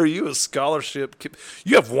fuck are you a scholarship kid?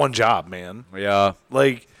 You have one job, man. Yeah.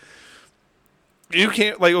 Like, you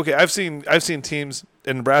can't. Like, okay, I've seen teams,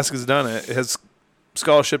 and Nebraska's done it. It has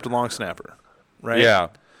scholarship to long snapper, right? Yeah.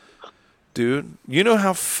 Dude, you know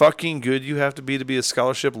how fucking good you have to be a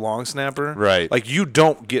scholarship long snapper? Right. Like, you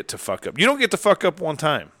don't get to fuck up. You don't get to fuck up one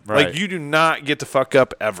time. Right. Like, you do not get to fuck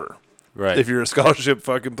up ever. Right. If you're a scholarship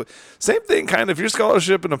fucking same thing, kind of. If you're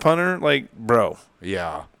scholarship and a punter, like, bro,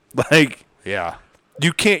 Yeah. like, Yeah.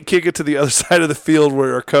 you can't kick it to the other side of the field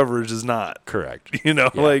where our coverage is not. Correct. You know,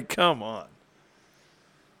 Yeah. like, come on.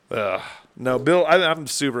 No, Bill, I'm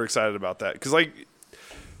super excited about that because, like,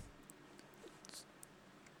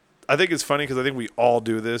 I think it's funny because I think we all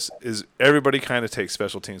do this. Is everybody kind of takes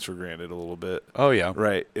special teams for granted a little bit, Oh yeah.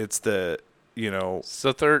 right? It's the It's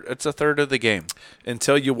a third of the game.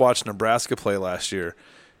 until you watch Nebraska play last year,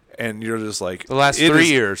 and you're just like The last it 3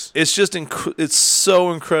 is- years. It's just it's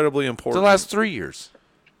so incredibly important. The last 3 years.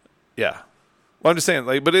 Yeah. Well, I'm just saying,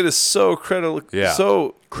 like, but it is so critical, Yeah.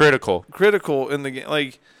 so Critical. critical in the game.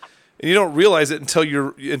 Like, and you don't realize it until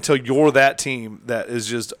you're that team that is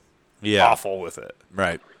just Yeah. awful with it.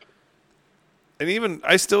 Right. And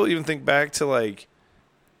I still think back to like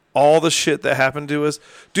all the shit that happened to us,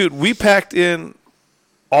 dude. We packed in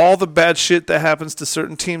all the bad shit that happens to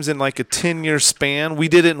certain teams in like a 10-year span. We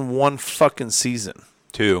did it in one fucking season.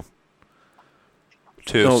 Two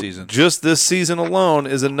No, seasons. Just this season alone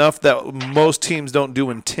is enough that most teams don't do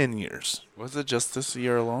in 10 years. Was it just this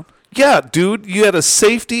year alone? Yeah, dude, you had a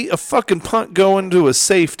safety, a fucking punt going to a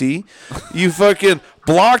safety. You fucking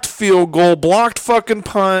blocked field goal, blocked fucking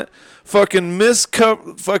punt, fucking missed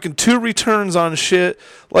fucking 2 returns on shit.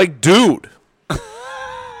 Like, dude,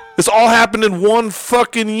 this all happened in one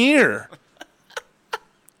fucking year.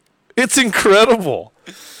 It's incredible.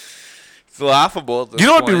 It's laughable. At this You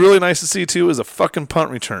know what'd be point. really nice to see, too, is a fucking punt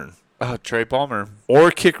return. Trey Palmer. Or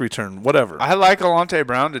a kick return, whatever. I like Alante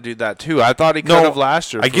Brown to do that too. I thought he could have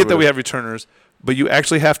last year. I get that we have returners, but you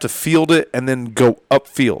actually have to field it and then go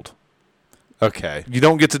upfield. Okay. You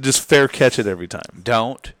don't get to just fair catch it every time.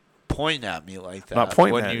 Don't point at me like that. Not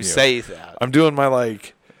pointing when at you you. say that. I'm doing my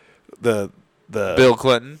like the Bill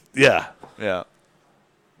Clinton. Yeah. Yeah.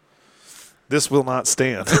 This will not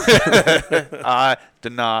stand. I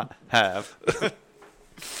did not have.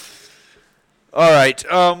 All right.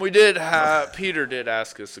 We did have Peter did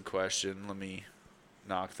ask us a question. Let me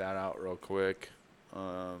knock that out real quick.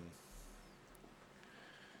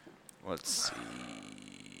 Let's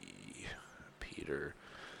see. Peter.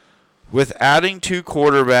 With adding 2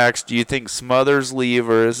 quarterbacks, do you think Smothers leave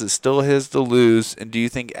or is it still his to lose? And do you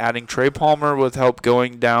think adding Trey Palmer would help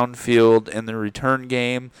going downfield in the return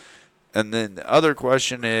game? And then the other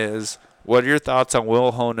question is, what are your thoughts on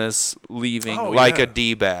Will Honus leaving a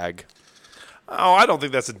D-bag? Oh, I don't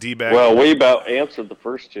think that's a D-bag. Well, we about answered the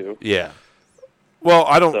first two. Yeah. Well,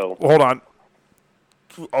 I don't. So- Hold on.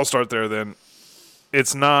 I'll start there then.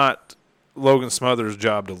 It's not Logan Smothers'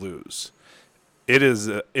 job to lose. It is,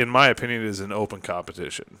 in my opinion, it is an open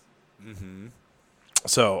competition. Mm-hmm.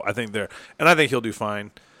 So I think I think he'll do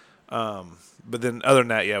fine. But then other than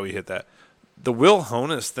that, yeah, we hit that. The Will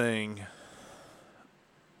Honus thing,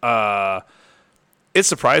 it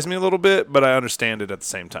surprised me a little bit, but I understand it at the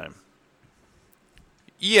same time.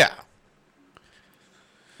 Yeah.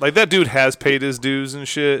 Like, that dude has paid his dues and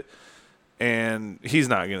shit, and he's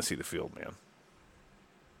not going to see the field, man.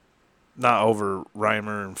 Not over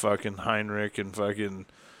Reimer and fucking Heinrich and fucking...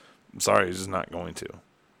 I'm sorry, he's just not going to.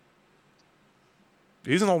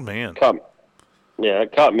 He's an old man.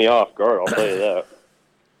 It caught me off guard, I'll tell you that.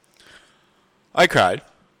 I cried.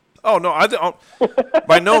 Oh, no, I don't...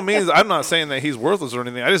 By no means, I'm not saying that he's worthless or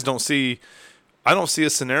anything. I just don't see... I don't see a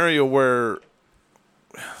scenario where...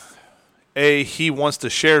 he wants to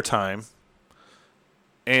share time,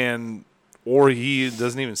 or he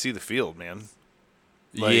doesn't even see the field, man.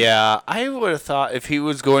 Yeah, I would have thought if he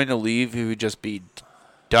was going to leave, he would just be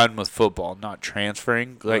done with football, not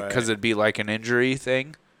transferring, because it'd be like an injury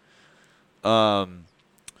thing.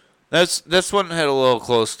 This one hit a little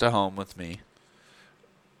close to home with me.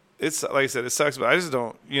 It's like I said, it sucks, but I just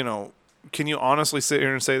don't. Can you honestly sit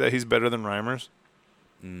here and say that he's better than Reimers?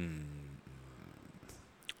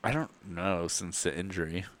 I don't know since the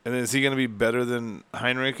injury. And is he going to be better than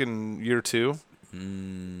Heinrich in year 2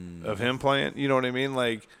 of him playing? You know what I mean?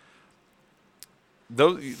 Like,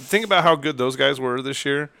 think about how good those guys were this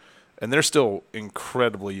year, and they're still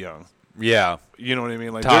incredibly young. Yeah. You know what I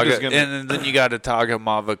mean? Like, Taga, they're just gonna, and then you got Taga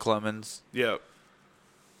Mava Clemens. Yeah.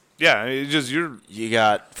 Yeah, it's just You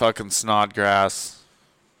got fucking Snodgrass.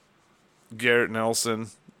 Garrett Nelson.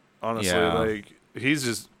 Honestly, like, he's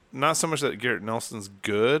just not so much that Garrett Nelson's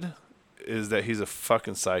good, is that he's a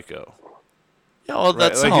fucking psycho. Yeah, well,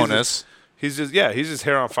 that's Like, Honus. He's just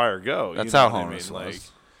hair on fire go. That's you know how what Honus I mean?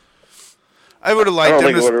 was. I would have I liked don't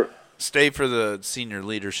him think it to would. stay for the senior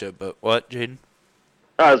leadership, but what, Jaden?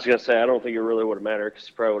 I was gonna say I don't think it really would have mattered because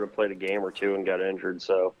he probably would have played a game or two and got injured.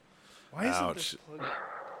 So Ouch.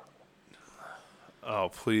 Oh,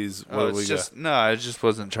 please. What Oh, do we it's just got? no, I just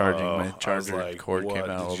wasn't charging. Oh, My I was charger like, cord what came out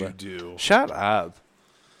a did little you bit. do? Shut up!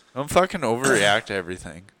 Don't fucking overreact to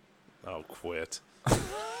everything. Oh, quit.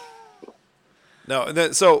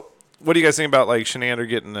 No, so what do you guys think about, like, Shenander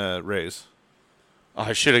getting a raise? Oh,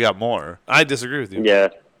 I should have got more. I disagree with you. yeah,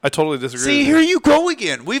 I totally disagree See, with here you. you go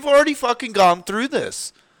again. We've already fucking gone through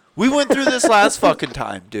this. We went through this last fucking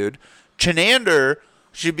time, dude. Chenander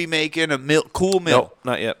should be making a cool No, meal.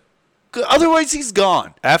 not yet. Otherwise, he's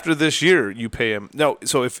gone. After this year, you pay him. No,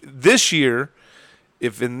 so if in this year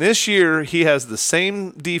he has the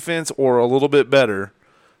same defense or a little bit better,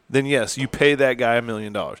 then yes, you pay that guy $1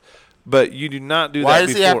 million. But you do not do that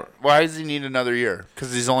before. Why does he need another year?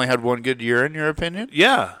 Because he's only had one good year, in your opinion?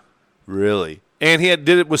 Yeah. Really? And did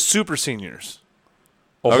it with super seniors.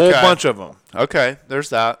 A whole Okay. bunch of them. Okay, there's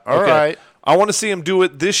that. All right. I want to see him do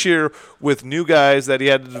it this year with new guys that he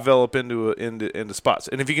had to develop into spots.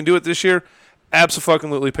 And if he can do it this year,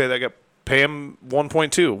 absolutely pay that guy. Pay him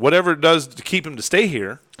 1.2, whatever it does to keep him to stay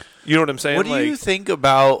here. You know what I'm saying? What do you think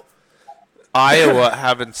about Iowa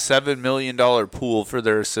having $7 million pool for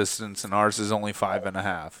their assistants, and ours is only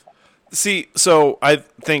 $5.5? See, so I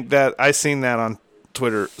think that I seen that on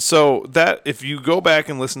Twitter. So that if you go back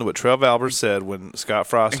and listen to what Trev Albert said when Scott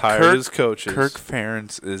Frost hired his coaches, Kirk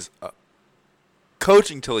Ferentz is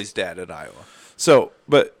coaching till he's dead at Iowa. So,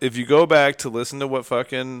 but if you go back to listen to what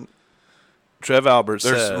fucking Trev Albert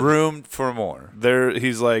There's said, room for more.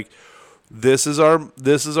 he's like, this is our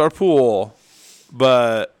pool,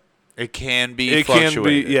 but It can be it can be,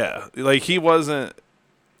 fluctuated. yeah. Like, he wasn't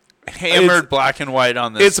Hammered black and white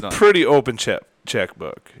on this. It's a pretty open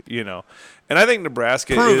checkbook, you know. And I think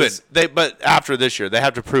Nebraska proven. But after this year, they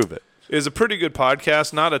have to prove it. is a pretty good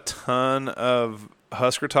podcast. Not a ton of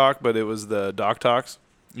Husker talk, but it was the Doc Talks.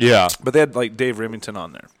 Yeah. But they had, like, Dave Remington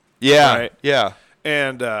on there. Yeah. Right? Yeah.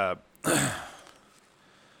 And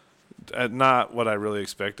not what I really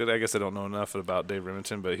expected. I guess I don't know enough about Dave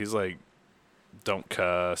Remington, but he's like, don't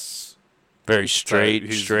cuss, Very straight,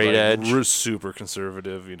 He's straight like edge. super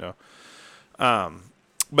conservative,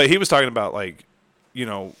 But he was talking about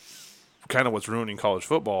kind of what's ruining college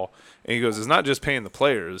football. And he goes, it's not just paying the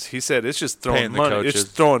players. He said it's just throwing Paying the money. coaches.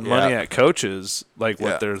 It's throwing money Yeah. at coaches, like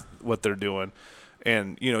what Yeah. they're doing.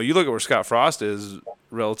 And you look at where Scott Frost is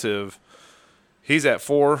relative. He's at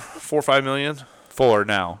 5 million. 4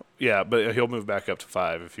 now. Yeah, but he'll move back up to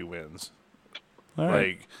 5 if he wins. All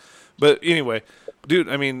right. But anyway, dude,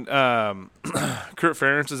 I mean, Kurt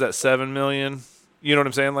Ferentz is at 7 million. You know what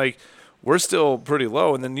I'm saying? Like, we're still pretty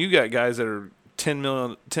low, and then you got guys that are 10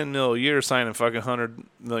 mil a year signing fucking $100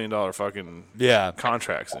 million fucking Yeah.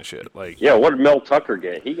 contracts and shit. Like, Yeah, what did Mel Tucker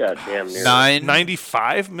get? He got damn near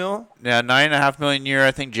 95 mil. Yeah, $9.5 million a year.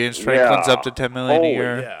 I think James Franklin's Yeah. up to $10 million Holy a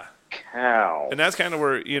year. Yeah. cow. And that's kind of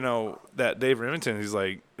where, that Dave Remington, he's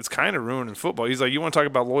like, it's kind of ruining football. He's like, you want to talk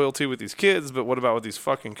about loyalty with these kids, but what about with these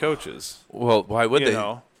fucking coaches? Well, why would they?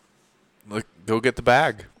 Look, go get the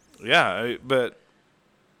bag. Yeah, but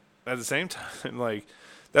at the same time, like,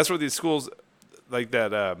 that's where these schools, like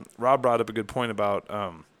that, Rob brought up a good point about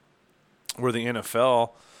where the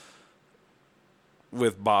NFL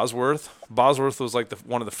with Bosworth. Bosworth was like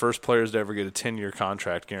one of the first players to ever get a 10-year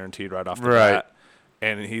contract guaranteed right off the Right. bat.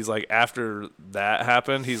 And he's like, after that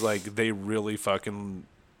happened, he's like, they really fucking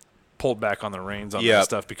pulled back on the reins on that Yep.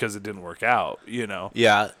 stuff because it didn't work out,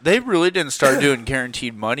 Yeah, they really didn't start doing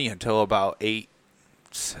guaranteed money until about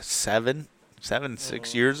 6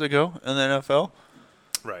 years ago in the NFL.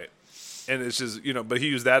 Right. And it's just, but he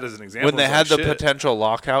used that as an example. When they It's had like, the shit. potential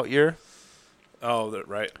lockout year. Oh,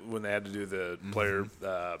 right. When they had to do the player,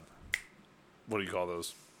 what do you call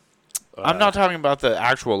those? I'm not talking about the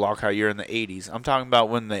actual lockout year in the 80s. I'm talking about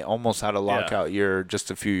when they almost had a lockout year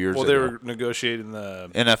just a few years Well, ago. they were negotiating the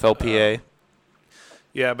NFLPA.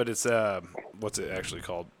 yeah, but it's what's it actually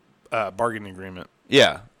called? Bargaining agreement.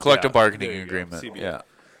 Yeah, collective Yeah, bargaining there you go, agreement. CBA. Yeah.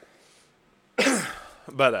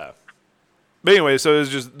 But anyway, so it was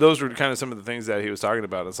just those were kind of some of the things that he was talking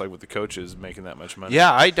about. It's like with the coaches making that much money.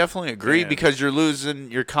 Yeah, I definitely agree And- because you're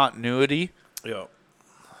losing your continuity. Yeah.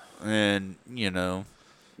 And,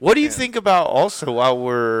 what do you think about also while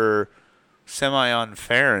we're semi on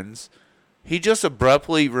Ferentz? He just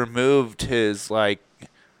abruptly removed his, The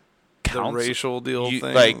counsel, racial deal you-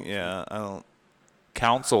 thing. Yeah, I don't.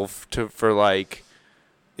 counsel for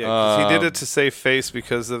Yeah, 'cause he did it to save face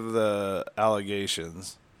because of the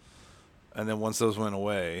allegations, and then once those went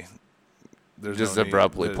away, there's Just no need-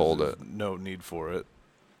 abruptly there's pulled it. No need for it,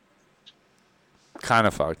 kind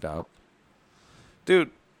of fucked up. dude.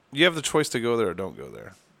 You have the choice to go there or don't go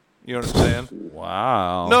there. You know what I'm saying?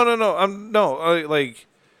 Wow. No.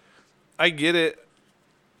 I get it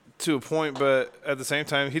to a point, but at the same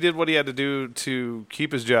time, he did what he had to do to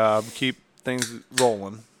keep his job, keep things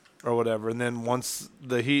rolling, or whatever. And then once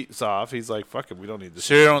the heat's off, he's like, "Fuck it, we don't need this."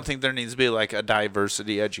 So you don't think there needs to be a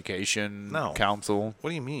diversity education No. council? What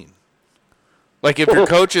do you mean? Like if your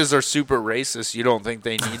coaches are super racist, you don't think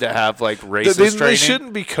they need to have racist They training?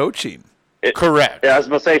 shouldn't be coaching, Correct. Yeah, I was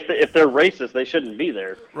going to say, if they're racist, they shouldn't be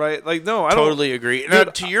there. right? Like, no, I don't. Totally agree. Now,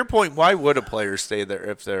 to your point, why would a player stay there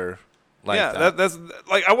if they're that? that's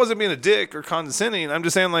like I wasn't being a dick or condescending. I'm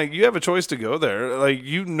just saying you have a choice to go there.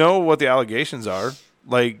 You know what the allegations are.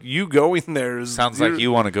 You going there is Sounds like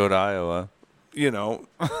you want to go to Iowa. well, you know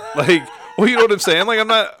what I'm saying.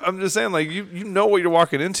 I'm just saying you know what you're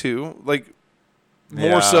walking into. More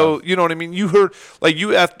Yeah. so, you know what I mean. You heard you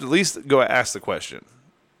have to at least go ask the question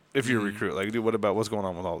if you're a recruit. Dude, what about what's going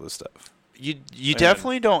on with all this stuff? You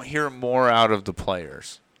definitely don't hear more out of the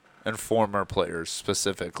players and former players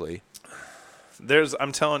specifically.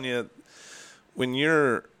 I'm telling you,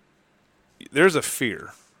 there's a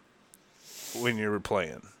fear when you're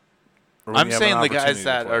playing. Or when I'm you have an saying the guys opportunity to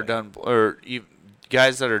that are play. done, or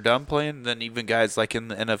guys that are done playing, then even guys in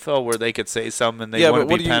the NFL where they could say something and they Yeah, wouldn't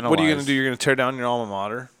but be penalized. what are you going to do? You're going to tear down your alma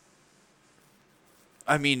mater?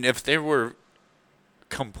 I mean, if they were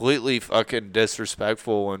completely fucking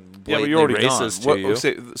disrespectful and Yeah, but blatantly you're already gone. racist to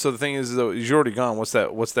you, So the thing is, though, you're already gone. What's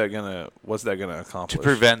that gonna to accomplish?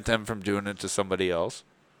 prevent them from doing it to somebody else.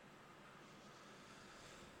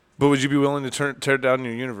 But would you be willing to tear down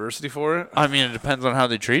your university for it? I mean, it depends on how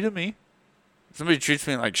they treated me. If somebody treats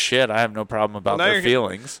me like shit, I have no problem about Well, now their you're-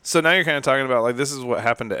 feelings. So now you're kind of talking about this is what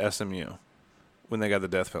happened to SMU when they got the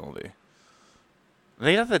death penalty.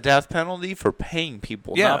 They got the death penalty for paying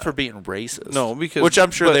people, Yeah. not for being racist. No, because- which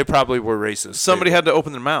I'm sure but they probably were racist. Somebody too. had to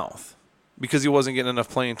open their mouth because he wasn't getting enough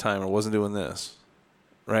playing time or wasn't doing this,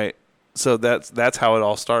 right? So that's how it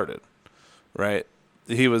all started, right?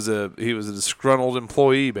 He was a disgruntled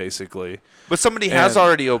employee basically. But somebody has and-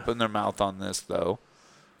 already opened their mouth on this, though.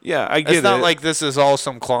 Yeah, I get it. It's not like this is all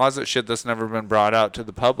some closet shit that's never been brought out to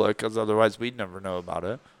the public, because otherwise we'd never know about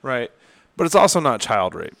it. Right. But it's also not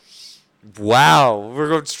child rape. Wow, we're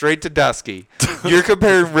going straight to Dusky. You're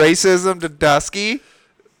comparing racism to Dusky?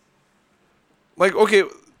 Like, okay,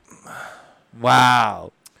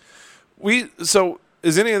 Wow. so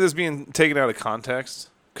is any of this being taken out of context?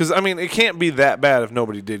 Because, I mean, it can't be that bad if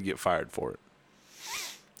nobody did get fired for it.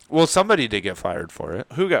 Well, somebody did get fired for it.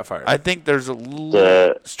 Who got fired? I think there's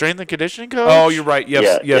a strength and conditioning coach. Oh, you're right.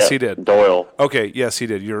 Yes, he did. Doyle. Okay, yes, he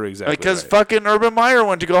did. You're exactly Because right. fucking Urban Meyer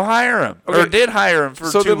went to go hire him. Or Okay. did hire him for 2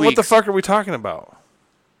 So then weeks. what the fuck are we talking about?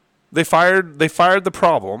 They fired the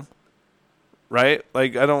problem, right?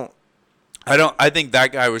 Like, I think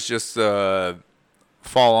that guy was just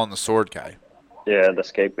fall on the sword guy. Yeah, the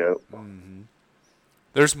scapegoat.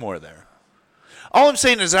 There's more there. All I'm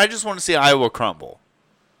saying is I just want to see Iowa crumble.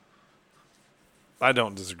 I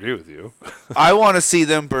don't disagree with you. I want to see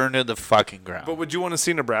them burn to the fucking ground. But would you want to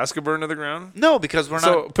see Nebraska burn to the ground? No, because we're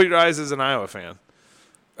So not. put your eyes as an Iowa fan.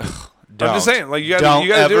 Don't. I'm just saying, like, you Don't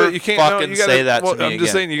gotta do ever it. You can't fucking you gotta, say that to well, me I'm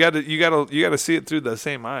just again. saying you gotta see it through the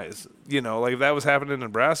same eyes. You know, like if that was happening in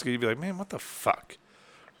Nebraska, you'd be like, man, what the fuck,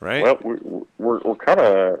 right? Well, we're kind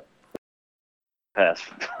of past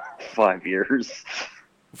 5 years.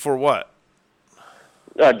 For what?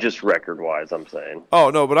 Just record-wise, I'm saying. Oh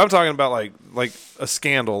no, but I'm talking about like a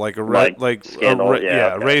scandal, like a Scandal, okay.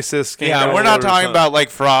 racist scandal. Yeah, we're not or talking something. about like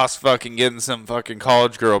Frost fucking getting some fucking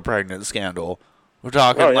college girl pregnant scandal. We're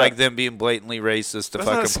talking Oh, yeah. like them being blatantly racist to That's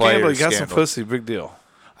not a fucking scandal. players. He got Scandal. some pussy, big deal.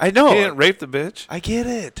 I know. He didn't rape the bitch. I get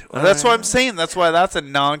it. That's what I'm saying. That's why that's a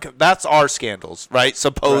that's our scandals, right?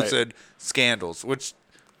 Supposed Right. scandals, which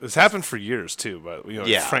It's happened for years too, but you know,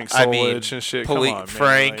 yeah, Frank I Solich mean, and shit. Frank Come on,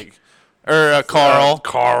 man. or Carl.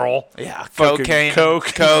 Carl. Yeah, fucking cocaine, coke,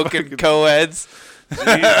 coke, fucking- and co-eds.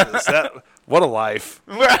 Jesus, what a life.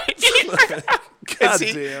 Right? God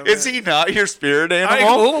is damn is it. he not your spirit A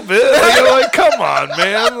animal? little bit. Like, you're like, come on,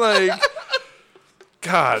 man. Like,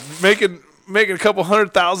 God, making a couple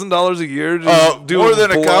 $100,000 a year, just doing more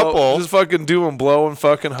than a couple. just fucking doing blow and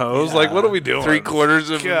fucking hose. Like, what are we doing? 3/4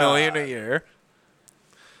 of a God. million a year.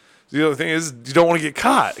 The other thing is, you don't want to get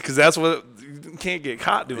caught because that's what you can't get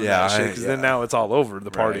caught doing Yeah, that shit. Because then yeah. now it's all over. The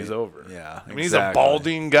party's Right. over. Yeah, I mean, he's a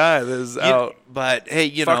balding guy that is out But hey,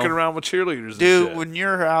 you fucking know, around with cheerleaders. dude, and shit. when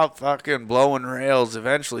you're out fucking blowing rails,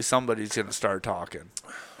 eventually somebody's gonna start talking.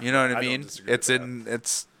 You know what I I don't mean? disagree It's with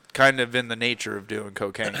it's kind of in the nature of doing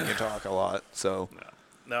cocaine. You can talk a lot. So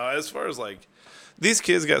No, as far as like these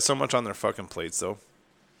kids got so much on their fucking plates though.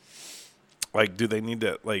 Like, do they need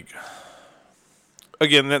to like?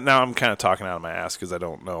 Again, now I'm kind of talking out of my ass because I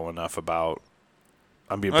don't know enough about.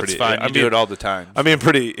 I'm being that's pretty. fine. You I'm do being, it all the time. I'm being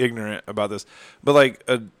pretty ignorant about this, but like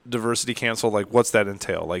a diversity council, like what's that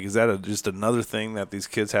entail? Like, is that just another thing that these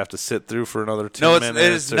kids have to sit through for another 2 No, minutes?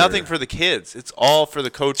 it is or- nothing for the kids. It's all for the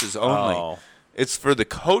coaches only. Oh. It's for the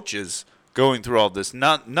coaches going through all this.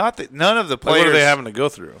 Not none of the Like, players. what are they having to go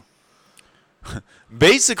through?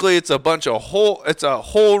 Basically, it's a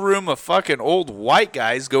whole room of fucking old white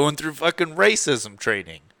guys going through fucking racism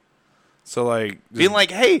training. So like, Being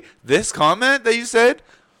like, hey, this comment that you said,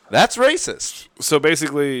 that's racist. so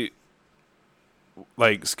basically,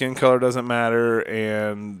 like skin color doesn't matter,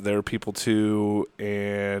 and they're people too,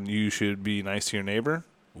 and you should be nice to your neighbor.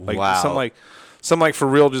 Like Wow. some like for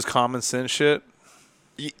real, just common sense shit.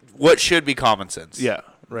 What should be common sense? Yeah,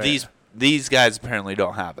 right. These guys apparently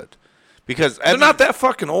don't have it. Because They're not that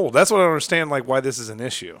fucking old. That's what I don't understand. Like why this is an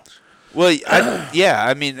issue. Well,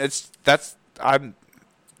 I mean,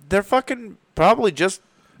 they're fucking probably just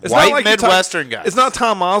It's white not like you're Midwestern guys. It's not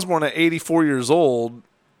Tom Osborne at 84 years old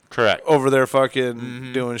correct. over there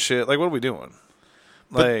fucking doing shit. Like, what are we doing?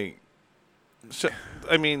 Like,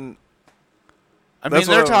 I mean, I That's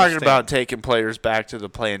mean, what they're I talking understand. about taking players back to the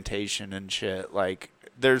plantation and shit. Like,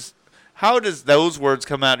 how does those words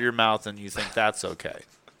come out of your mouth and you think that's okay?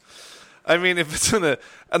 I mean, if it's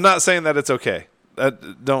I'm not saying that it's okay.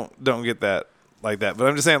 Don't get that like that. But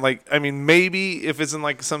I'm just saying, like, I mean, maybe if it's in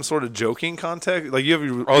like some sort of joking context, like you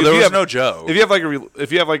have. Oh, there was no joke. If you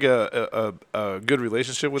have like a good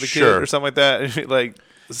relationship with a kid Sure. or something like that, and you, like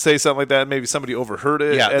say something like that, maybe somebody overheard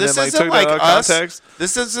it. Yeah, and this then, like, isn't took like that out of us. context.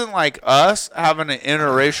 This isn't like us having an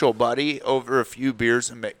interracial buddy over a few beers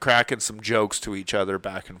and cracking some jokes to each other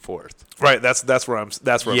back and forth. Right. That's where I'm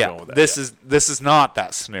going with that. This is not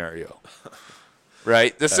that scenario,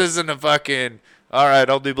 right? This isn't a fucking all right.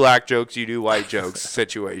 I'll do black jokes, you do white jokes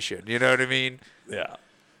situation. You know what I mean? Yeah.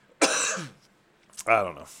 I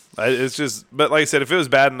don't know. It's just, but like I said, if it was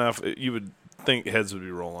bad enough, you would think heads would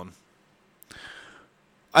be rolling.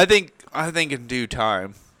 I think in due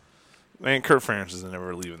time. Man, Kurt Ferentz is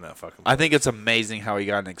never leaving that fucking place. I think it's amazing how he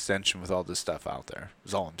got an extension with all this stuff out there.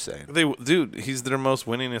 Is all I'm saying. Dude, he's their most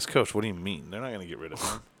winningest coach. What do you mean? They're not going to get rid of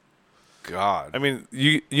him. God. I mean,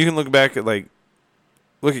 you can look back at, like,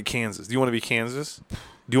 look at Kansas. Do you want to be Kansas?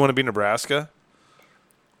 Do you want to be Nebraska?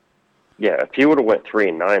 Yeah, if he would have went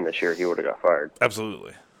 3-9 this year, he would have got fired.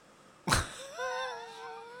 Absolutely.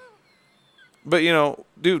 But, you know,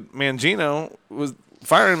 dude, firing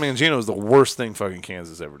Mangino was the worst thing fucking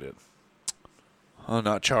Kansas ever did. Oh,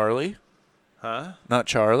 not Charlie? Huh? Not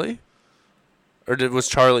Charlie? Or was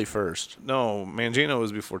Charlie first? No, Mangino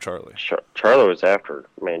was before Charlie. Charlie was after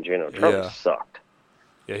Mangino. Charlie Yeah. sucked.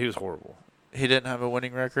 Yeah, he was horrible. He didn't have a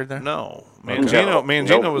winning record there? No, No.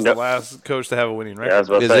 Mangino was No. the last coach to have a winning Yeah, I was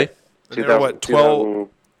record. about to Is say. he? And they were, what, 12,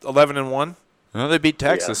 11-1? No, they beat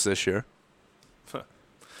Texas this year.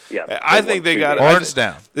 Yeah, I think they got Horns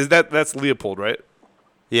down. That's Leopold, right?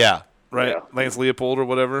 Yeah. Right, Yeah. Lance Leopold or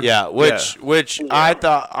whatever. Yeah, which I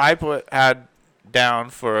thought I had down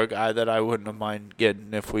for a guy that I wouldn't have mind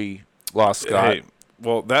getting if we lost Scott. Hey,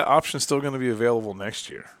 well, that option's still going to be available next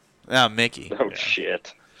year. Yeah, Mickey. Oh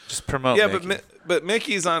shit! Just promote Yeah, Mickey. but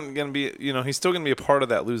Mickey's on going to be. You know, he's still going to be a part of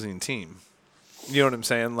that losing team. You know what I'm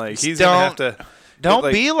saying? Like he's going to have to. Don't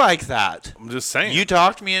like, be like that. I'm just saying. You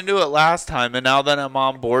talked me into it last time, and now that I'm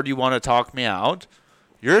on board, you want to talk me out?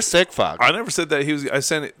 You're a sick fuck. I never said that he was.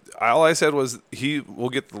 All I said was he will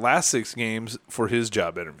get the last 6 games for his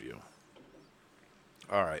job interview.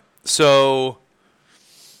 All right. So,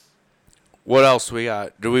 what else we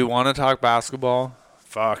got? Do we want to talk basketball?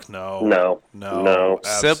 Fuck no. No.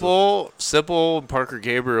 absolutely. Sipple and Parker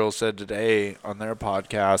Gabriel said today on their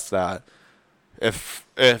podcast that if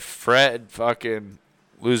Fred fucking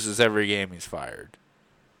loses every game, he's fired.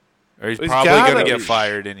 Or he's probably gotta going to get be.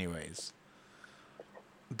 fired anyways.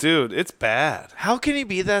 Dude, it's bad. How can he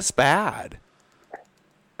be this bad?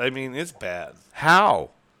 I mean, it's bad. How?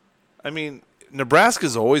 I mean,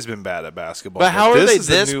 Nebraska's always been bad at basketball. But how are they is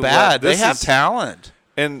the this new bad? They this have is- talent.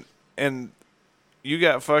 And you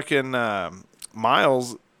got fucking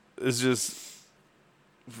Miles is just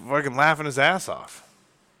fucking laughing his ass off.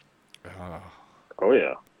 Oh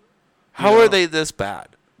yeah. How are they this bad?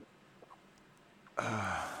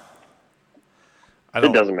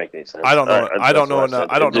 It doesn't make any sense. I don't know. I don't know that's what enough.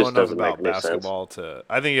 said. I don't It know just enough doesn't make about any sense. basketball to.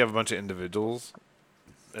 I think you have a bunch of individuals,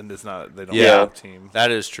 and it's not. They don't Yeah. have a team That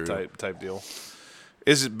is true. type deal.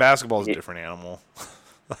 It's just, basketball is a different animal.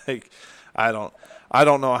 Like I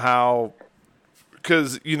don't know how.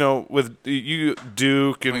 Because you know, with you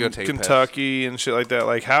Duke Let me go and take a piss. Kentucky and shit like that,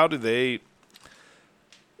 like how do they?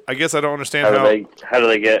 I guess I don't understand How do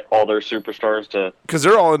they get all their superstars to because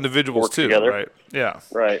they're all individuals work too, together? right? Yeah,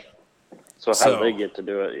 right? So how So- do they get to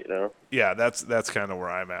do it? You know, yeah. That's kind of where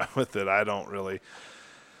I'm at with it. I don't really.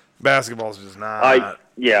 Basketball's just not.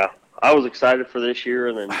 I was excited for this year,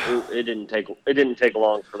 and then it didn't take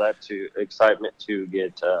long for that excitement to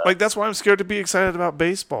get. Like that's why I'm scared to be excited about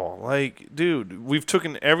baseball. Like, dude, we've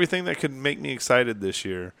taken everything that could make me excited this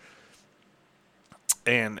year,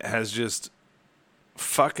 and has just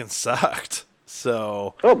fucking sucked.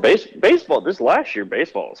 So baseball. This last year,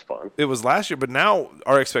 baseball was fun. it was last year, but now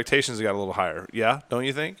our expectations got a little higher. Yeah, don't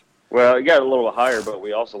you think? Well, it got a little bit higher, but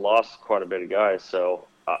we also lost quite a bit of guys. So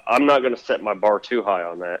I'm not going to set my bar too high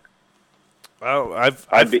on that. Oh, I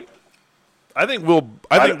think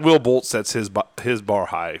Will Bolt sets his bar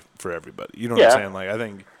high for everybody. You know what I'm Yeah. saying? Like I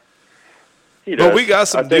think. he But does. we got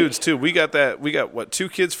some I think- dudes too. We got what 2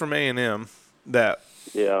 kids from A&M that.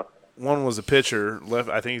 Yeah. One was a pitcher.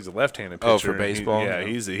 I think he's a left-handed pitcher. Oh, for and he- baseball? yeah, Yeah.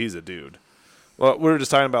 he's a dude. Well, we were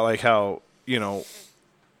just talking about like how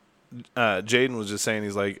Jaden was just saying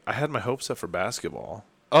he's like I had my hopes up for basketball.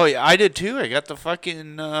 Oh yeah, I did too. I got the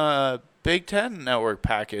fucking Big Ten Network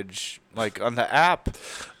package, like on the app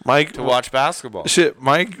Mike to watch basketball. Shit,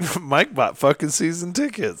 Mike bought fucking season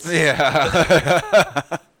tickets.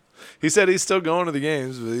 Yeah. He said he's still going to the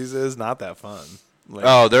games, but he says it's not that fun. Like,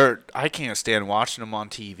 I can't stand watching them on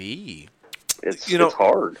TV. It's You know- it's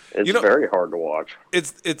hard. It's you know- very hard to watch.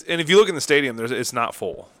 it's and if you look in the stadium, it's not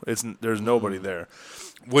full. There's nobody there.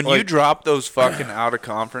 When you Like- drop those fucking out of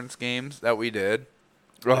conference games that we did,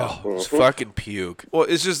 it's fucking puke. Well,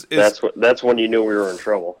 it's That's when you knew we were in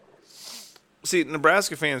trouble. see,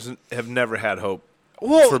 Nebraska fans have never had hope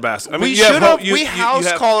Well, for basketball. I mean, we you have should hope- have. you- We you housed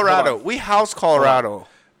have- Colorado. hold on. We housed Colorado,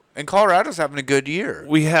 and Colorado's having a good year.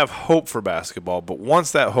 We have hope for basketball, but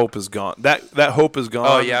once that hope is gone, that hope is gone.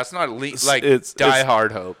 Oh yeah, it's not like it's- die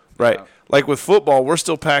hard hope. right. Yeah. Like with football, we're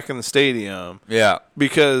still packing the stadium Yeah.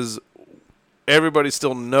 because everybody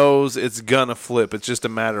still knows it's gonna flip. It's just a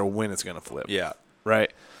matter of when it's gonna flip. Yeah.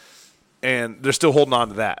 Right. And they're still holding on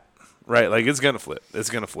to that. right? Like it's gonna flip. It's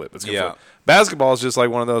gonna flip. It's gonna Yeah. flip. Basketball is just like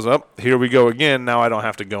one of those. Oh, here we go again. Now I don't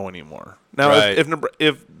have to go anymore. Now, Right.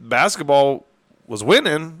 if basketball was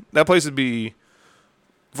winning, that place would be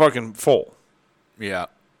fucking full. Yeah.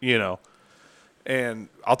 You know. And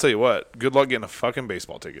I'll tell you what. Good luck getting a fucking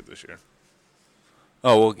baseball ticket this year.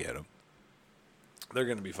 Oh, we'll get them. They're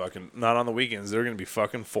gonna be fucking not on the weekends. They're gonna be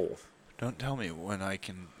fucking full. Don't tell me when I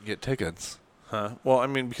can get tickets. Huh? Well, I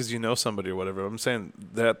mean, because you know somebody or whatever. I'm saying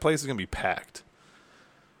that place is gonna be packed.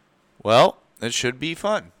 Well, it should be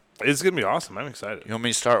fun. It's gonna be awesome. I'm excited. You want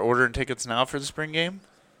me to start ordering tickets now for the spring game?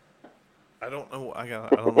 I don't know. I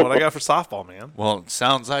don't know what I got for softball, man. Well, it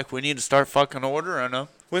sounds like we need to start fucking ordering them.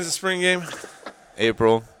 When's the spring game?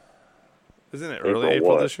 April. Isn't it early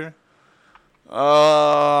April what? this year? Uh,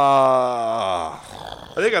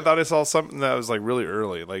 I think I thought I saw something that was like really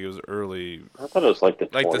early. Like it was early, I thought it was like the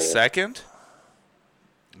 20th. like the 2nd?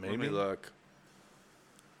 maybe. Let me look.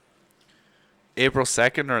 April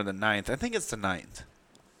 2nd or the 9th? I think it's the 9th.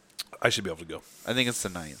 I should be able to go. I think it's the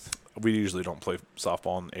 9th. We usually don't play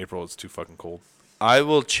softball in April. It's too fucking cold. I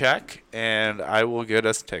will check, and I will get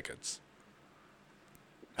us tickets.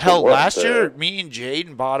 Hell, what, last year, me and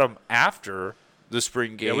Jaden bought them after the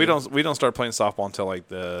spring game. Yeah, we don't start playing softball until like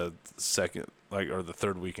the second, like or the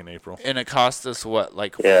third week in April. And it cost us, what,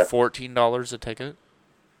 like Yeah. $14 a ticket?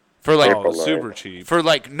 For like, Oh, April super 9th. cheap. for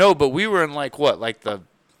like, no, but we were in like, what, like the,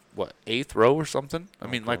 8th row or something? I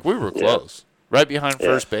mean, like, we were Yeah. close. Right behind Yeah.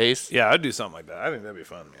 first base. Yeah, I'd do something like that. I think that'd be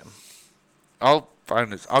fun, man. I'll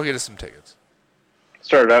find it. I'll get us some tickets.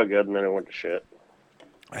 Started out good and then it went to shit.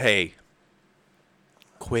 Hey,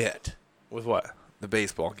 quit With what? the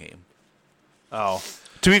baseball game. Oh,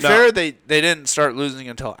 To be No. fair, they didn't start losing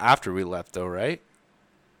until after we left, though, right?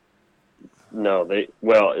 No, it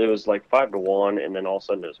was like 5-1, and then all of a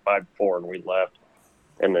sudden it was 5-4, and we left,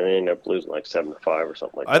 and then they ended up losing like 7-5 or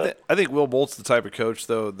something like that. I think Will Bolt's the type of coach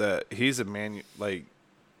though that he's a man like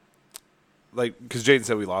because Jaden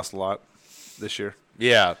said we lost a lot this year.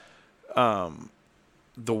 Yeah,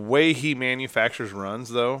 The way he manufactures runs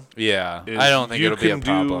though, yeah. is I don't think you it'll be a can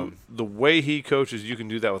problem. do the way he coaches. You can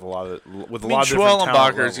do that with a lot of with I a mean, lot of different talent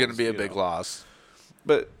Schwellenbacher is going to levels, be a you big know. loss.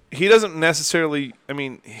 But he doesn't necessarily. I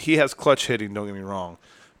mean, he has clutch hitting. Don't get me wrong,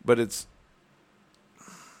 but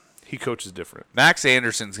he coaches different. Max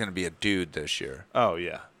Anderson's going to be a dude this year. Oh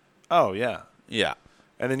yeah, oh yeah. Yeah,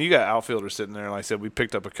 And then you got outfielders sitting there. Like I said, we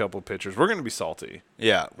picked up a couple pitchers. We're going to be salty.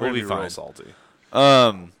 yeah. We're We'll going be to be real fine. salty.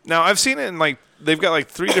 Now, I've seen it in like they've got like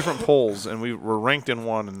 3 different polls, and we were ranked in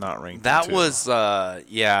one and not ranked. that in 2. was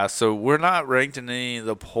yeah. So we're not ranked in any of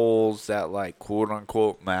the polls that like quote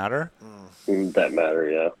unquote matter. That matter,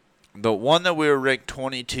 yeah. The one that we were ranked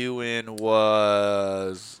 22 in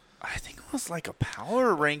was, I think it was like a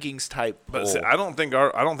power rankings type poll. But see, I don't think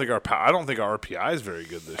our RPI is very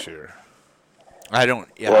good this year. I don't.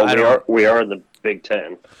 Yeah, Well, I don't. we are in the Big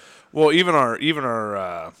Ten. Well, even our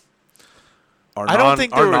I don't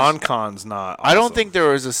think there was- non-con's not. I don't awesome. think there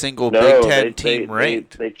was a single No, Big Ten they, team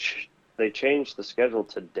ranked. They changed the schedule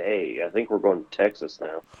today. I think we're going to Texas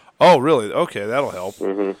now. Oh, really? Okay, that'll help.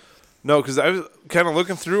 Mm-hmm. No, because I was kind of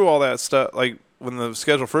looking through all that stuff. Like when the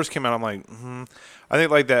schedule first came out, I'm like, I think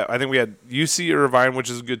like that. I think we had UC Irvine, which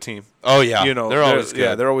is a good team. Oh yeah, You know, they're always good.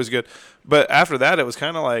 Yeah, they're always good. But after that, it was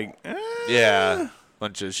kind of like, yeah,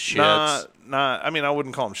 bunch of shits. not. I mean, I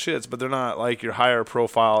wouldn't call them shits, but they're not like your higher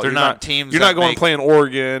profile. They're You're not teams You're that not going make- playing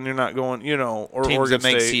Oregon. You're not going, or Teams Oregon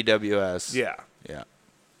that make State. CWS. Yeah, yeah.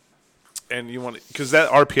 and you want because that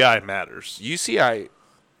RPI matters. UC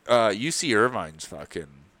Irvine's fucking.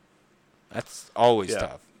 That's always Yeah,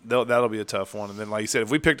 tough. that'll be a tough one. And then, like you said, if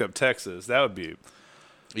we picked up Texas, that'd be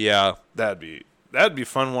Yeah. that'd be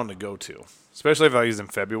fun one to go to, especially if I use in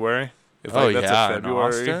February. If Oh that's yeah, a in February,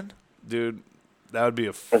 Austin. dude, that would be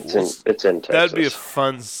a It's in Texas. that'd be a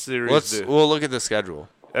fun series. We'll look at the schedule.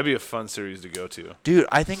 That'd be a fun series to go to. Dude,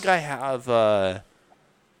 I think I have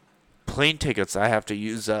plane tickets I have to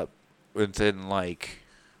use up within like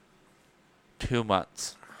 2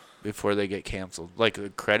 months before they get canceled. Like a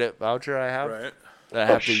credit voucher I have Right. that I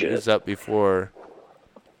Oh, have to shit. use up before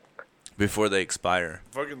they expire.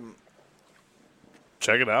 Fucking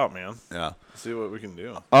check it out, man. Yeah. See what we can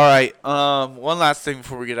do. All right. One last thing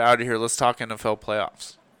before we get out of here. Let's talk NFL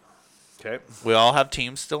playoffs. Okay. We all have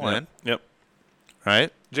teams still in, Yep.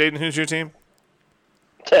 right? Jaden, who's your team?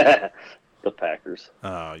 The Packers.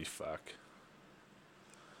 Oh, you fuck.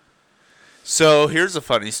 So here's a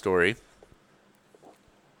funny story.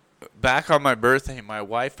 Back on my birthday, my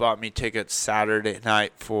wife bought me tickets Saturday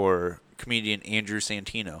night for comedian Andrew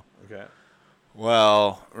Santino. Okay.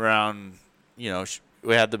 Well, around,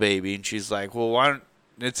 we had the baby, and she's like, well, why don't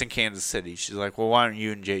it's in Kansas City. She's like, well, why don't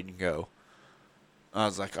you and Jaden go? I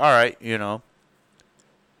was like, all right,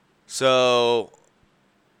 So,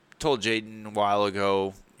 told Jaden a while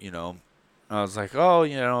ago, I was like,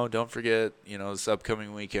 oh, don't forget, this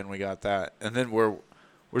upcoming weekend we got that. And then we're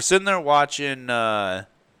sitting there watching, I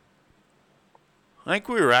think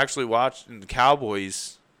we were actually watching the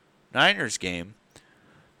Cowboys-Niners game.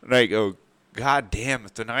 And I go, God damn,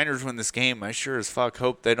 if the Niners win this game, I sure as fuck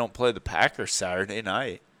hope they don't play the Packers Saturday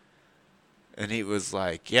night. And he was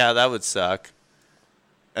like, yeah, that would suck.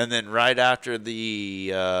 And then right after the,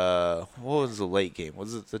 what was the late game?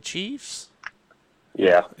 Was it the Chiefs?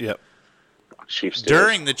 Yeah. Yep. Chiefs.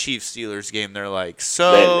 During the Chiefs-Steelers game, they're like,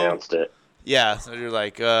 They announced it. Yeah, so they're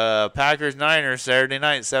like, Packers-Niners Saturday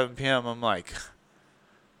night, 7 p.m. I'm like,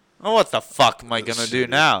 oh, what the fuck am I going to do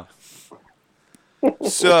now?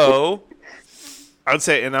 So, I'd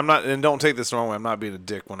say, and don't take this the wrong way, I'm not being a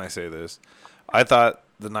dick when I say this. I thought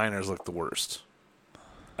the Niners looked the worst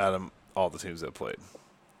out of all the teams that played.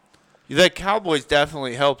 the Cowboys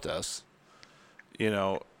definitely helped us.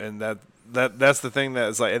 And that's the thing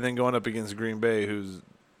that's like, and then going up against Green Bay, who's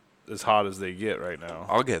as hot as they get right now.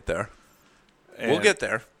 I'll get there. And We'll get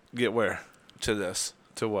there Get where? to this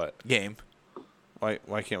To what? game.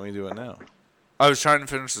 Why can't we do it now? I was trying to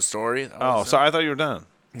finish the story. Oh, so I thought you were done.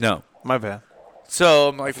 No. My bad. So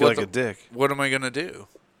I'm like, I feel like a dick. what am I going to do?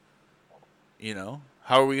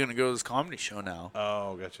 How are we going to go to this comedy show now?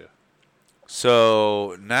 Oh, gotcha.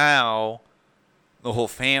 So now the whole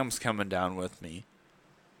fam's coming down with me.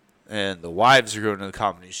 And the wives are going to the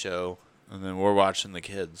comedy show. And then we're watching the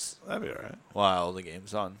kids That'd be all right. while the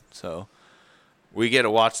game's on. So we get to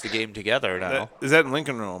watch the game together now. Is that in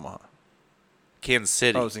Lincoln or Omaha? Kansas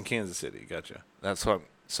City. Oh, it's in Kansas City. Gotcha. That's what.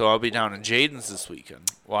 So I'll be down in Jaden's this weekend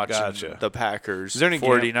watching Gotcha. the Packers. Is there any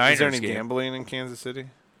 49ers Is there any game. gambling in Kansas City?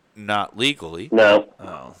 Not legally, No,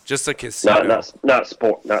 Oh, just a casino. not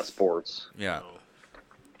sports. Yeah.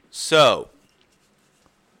 So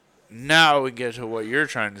now we get to what you're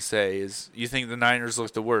trying to say is you think the Niners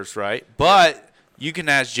look the worst, right? But you can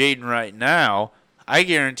ask Jaden right now. I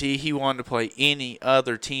guarantee he wanted to play any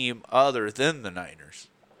other team other than the Niners.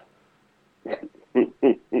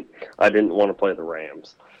 I didn't want to play the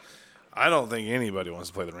Rams, I don't think anybody wants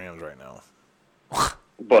to play the Rams right now.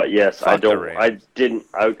 but yes, I Fuck the don't. Rams. I didn't.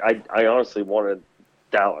 I honestly wanted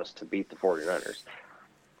Dallas to beat the 49ers.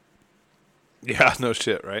 Yeah, no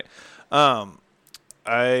shit, right? I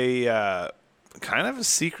kind of a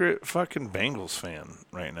secret fucking Bengals fan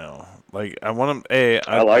right now. Like I want them.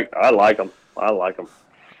 I like them. I like them.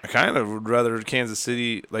 I kind of would rather Kansas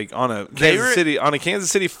City, like on a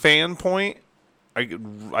Kansas City fan point.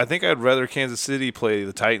 I think I'd rather Kansas City play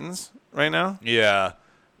the Titans right now Yeah.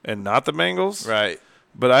 and not the Bengals. Right.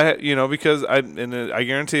 But because I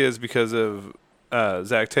guarantee it's because of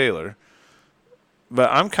Zach Taylor. But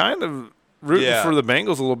I'm kind of rooting for the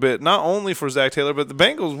Bengals a little bit, not only for Zach Taylor, but the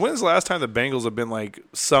Bengals. When's the last time the Bengals have been like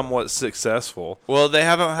somewhat successful? Well, they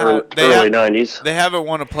haven't had Early 90s. They haven't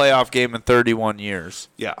won a playoff game in 31 years.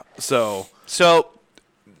 Yeah. So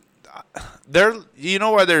they're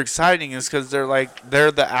why they're exciting is because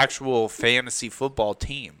they're the actual fantasy football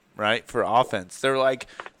team, right? For offense, they're like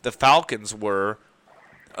the Falcons were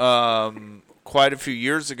quite a few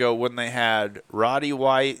years ago when they had Roddy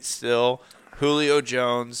White still, Julio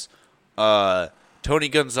Jones, Tony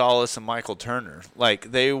Gonzalez, and Michael Turner.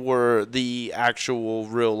 Like they were the actual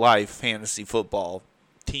real life fantasy football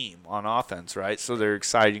team on offense, right? So they're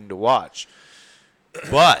exciting to watch,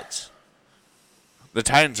 but the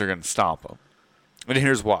Titans are going to stomp them. And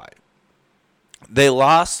here's why. They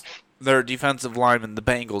lost their defensive lineman, the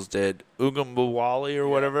Bengals did, Ugambawali or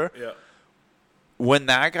whatever. yeah. When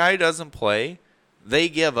that guy doesn't play, they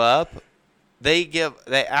give up. They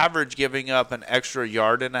average giving up an extra 1.5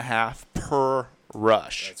 yards per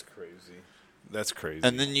rush. That's crazy.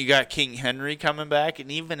 And then you got King Henry coming back,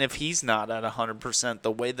 and even if he's not at 100%,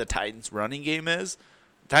 the way the Titans' running game is,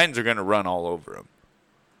 the Titans are going to run all over him.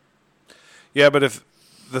 Yeah, but if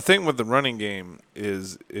the thing with the running game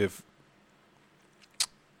is if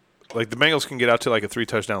like the Bengals can get out to like a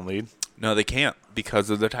 3-touchdown lead, No, they can't because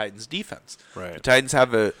of the Titans' defense. Right. The Titans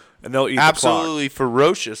have a and they'll eat absolutely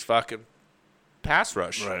ferocious fucking pass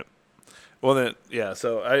rush. the clock. Right. Well then, yeah.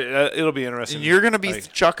 So it'll be interesting. And you're going to be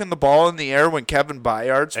Like, chucking the ball in the air when Kevin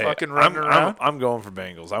Byard's hey, fucking running around? I'm going for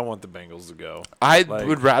Bengals. I want the Bengals to go. I like-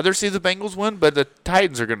 would rather see the Bengals win, but the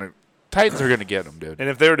Titans are going to get them, dude. And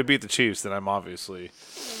if they were to beat the Chiefs, then I'm obviously.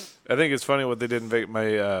 I think it's funny what they did in Vegas.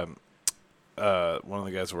 My one of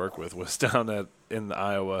the guys I work with was down in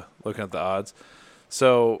Iowa looking at the odds.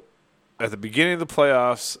 So at the beginning of the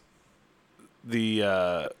playoffs,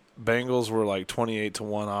 the Bengals were like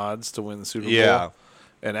 28-1 odds to win the Super Bowl. Yeah.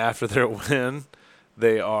 And after their win,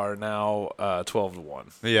 they are now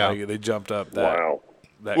 12-1. Yeah. Like, they jumped up that. Wow.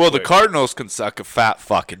 that Well, quick. the Cardinals can suck a fat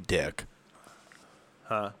fucking dick.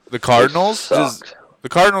 Huh? The Cardinals? Sucked. The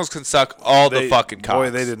Cardinals can suck all the fucking cocks. Boy,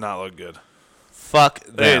 they did not look good. Fuck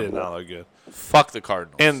them. They did not look good. Fuck the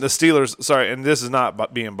Cardinals. And the Steelers, sorry, and this is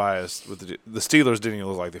not being biased with the Steelers didn't even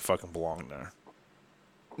look like they fucking belonged there.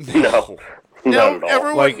 No. Not at all.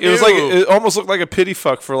 everyone Like it was like knew. it almost looked like a pity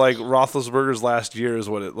fuck for like Roethlisberger's last year is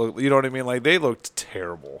what it looked. You know what I mean? Like they looked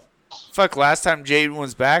terrible. Fuck, last time Jaden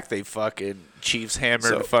was back, they fucking Chiefs hammered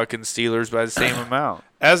So- the fucking Steelers by the same amount.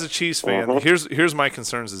 As a Chiefs fan, Uh-huh. here's my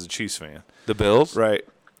concerns as a Chiefs fan. The Bills? Right.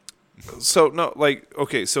 So no, like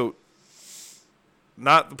okay, so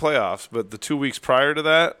not the playoffs, but the 2 weeks prior to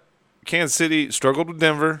that, Kansas City struggled with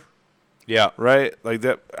Denver. Yeah. Right? Like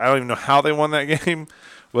that. I don't even know how they won that game.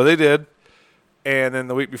 Well, they did. And then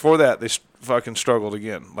the week before that, they fucking struggled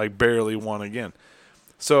again. Like barely won again.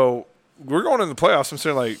 So we're going into the playoffs. I'm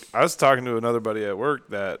saying like I was talking to another buddy at work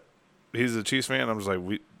that he's a Chiefs fan. I'm just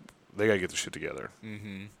like they gotta get the shit together.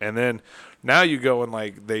 Mm-hmm. And then now you go and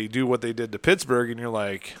like they do what they did to Pittsburgh, and you're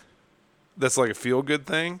like, that's like a feel good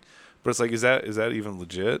thing. But it's like, is that even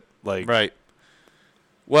legit? Like, Right.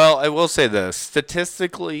 Well, I will say this.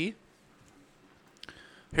 Statistically,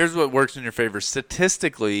 here's what works in your favor.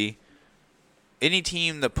 Statistically, any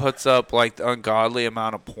team that puts up like the ungodly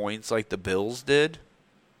amount of points like the Bills did,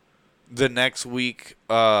 the next week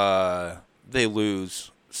they lose.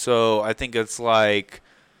 So I think it's like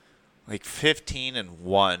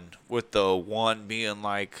 15-1, with the one being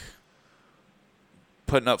like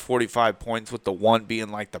putting up 45 points, with the one being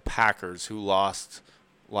like the Packers, who lost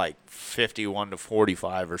like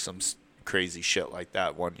 51-45 or some crazy shit like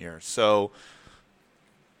that one year. So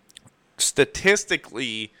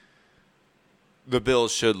statistically, the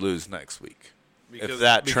Bills should lose next week. If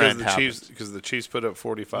that trend the happens. Chiefs, because the Chiefs put up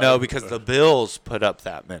 45. No, because the Bills put up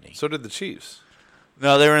that many. So did the Chiefs.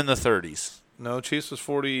 No, they were in the 30s. No, Chiefs was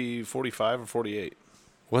 40, 45, or 48.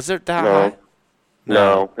 Was it that No. high?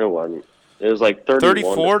 No, it wasn't. It was like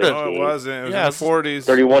 34 to- 15. No, it wasn't. It was Yeah, in it's the 40s.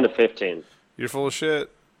 31 to 15. You're full of shit.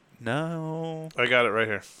 No. I got it right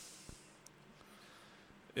here.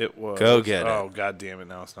 It was. Go get it. Oh, god damn it.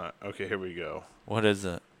 Now it's not. Okay, here we go. What is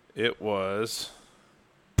it? It was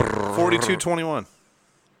 42-21.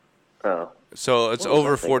 Oh. So it's What was I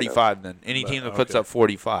over thinking 45 then. Any But, team that puts okay. up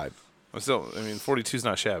 45. Still, I mean, 42 is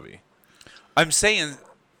not shabby. I'm saying,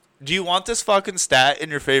 do you want this fucking stat in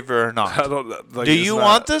your favor or I not? don't, like, Do it's you not-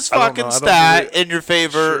 want this I don't fucking know. I don't stat really- in your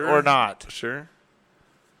favor Sure. or not? Sure.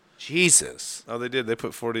 Jesus. Oh, they did. They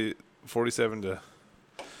put 47 to.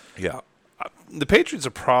 Yeah. The Patriots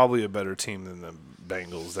are probably a better team than the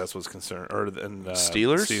Bengals. That's what's concerned. Or than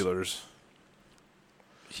Steelers? Steelers.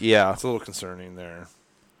 Yeah. It's a little concerning there.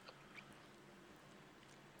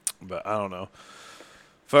 But I don't know.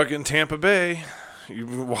 Fucking Tampa Bay. You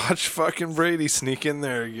watch fucking Brady sneak in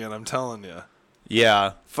there again. I'm telling you.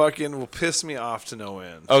 Yeah. Fucking will piss me off to no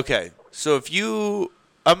end. Okay. So if you,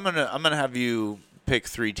 I'm gonna have you pick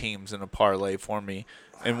 3 teams in a parlay for me,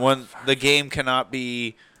 and when the game cannot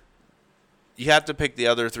be, you have to pick the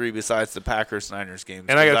other 3 besides the Packers Niners games.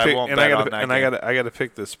 And I 'cause got to pick. won't And bet I got on to. that And game. I got to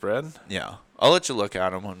pick the spread. Yeah. I'll let you look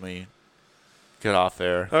at them when we get off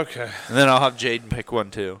there, Okay. and then I'll have Jaden pick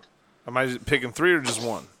one too. Am I picking 3 or just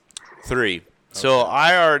 1? 3. So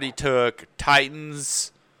I already took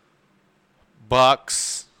Titans,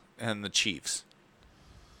 Bucks, and the Chiefs.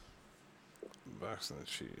 Bucks and the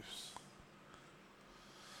Chiefs.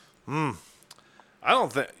 I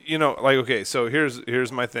don't think like okay. So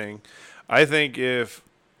here's my thing. I think if,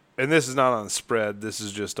 and this is not on spread. This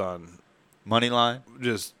is just on Money line?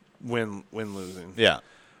 just win losing. Yeah.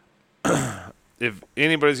 If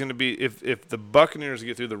anybody's going to be, if the Buccaneers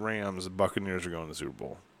get through the Rams, the Buccaneers are going to the Super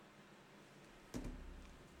Bowl.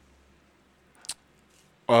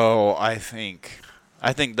 Oh, I think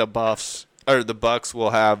the Bucks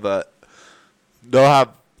will have they'll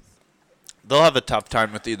have a tough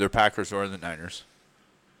time with either Packers or the Niners.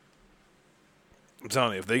 I'm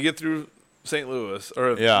telling you, if they get through St. Louis,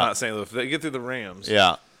 or if Yeah. not St. Louis, if they get through the Rams,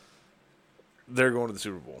 Yeah. they're going to the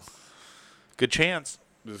Super Bowl. Good chance.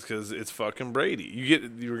 Just because it's fucking Brady.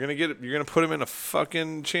 You're gonna put him in a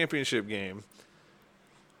fucking championship game,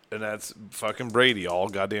 and that's fucking Brady all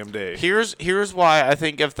goddamn day. Here's why I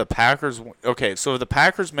think if the Packers so if the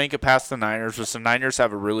Packers make it past the Niners, which the Niners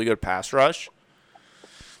have a really good pass rush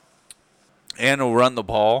and will run the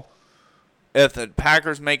ball. If the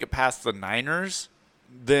Packers make it past the Niners,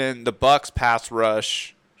 then the Bucks pass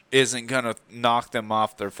rush isn't going to knock them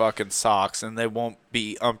off their fucking socks, and they won't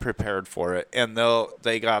be unprepared for it, and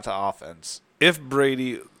they got the offense. If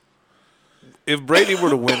Brady were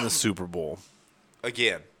to win the Super Bowl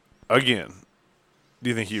Again. do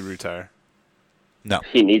you think he'd retire? No.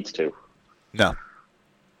 He needs to. No.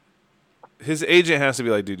 His agent has to be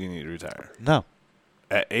like, dude, you need to retire. No.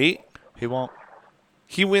 At 8? He won't.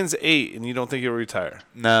 He wins 8, and you don't think he'll retire?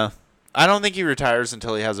 No. I don't think he retires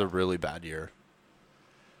until he has a really bad year.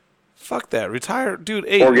 Fuck that. Retire. Dude,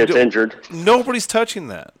 8. Or gets injured. Nobody's touching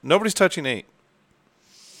that. Nobody's touching 8.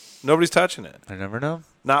 Nobody's touching it. I never know.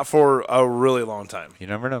 Not for a really long time. You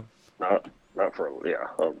never know. Not for a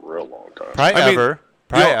real long time. Probably I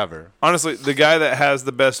mean, ever. Honestly, the guy that has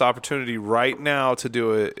the best opportunity right now to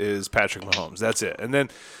do it is Patrick Mahomes. That's it. And then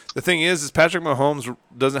the thing is Patrick Mahomes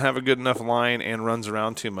doesn't have a good enough line and runs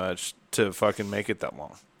around too much to fucking make it that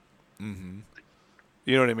long. Mm-hmm.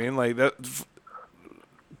 You know what I mean? Like that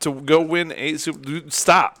to go win 8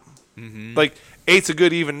 stop. Mm-hmm. Like 8's a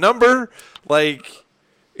good even number. Like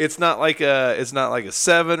it's not like a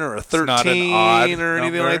 7 or a 13 or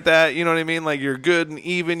anything like that. You know what I mean? Like you're good and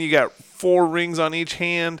even. You got 4 rings on each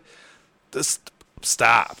hand. Just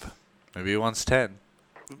stop. Maybe he wants 10.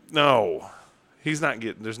 No, he's not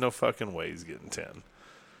getting. There's no fucking way he's getting 10.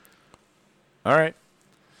 All right,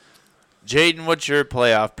 Jaden, what's your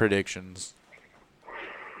playoff predictions?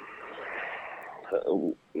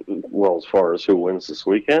 Well, as far as who wins this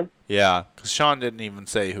weekend, Yeah, because Sean didn't even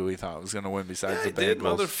say who he thought was going to win besides the Did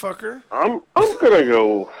Bengals. motherfucker? I'm gonna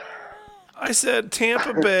go. I said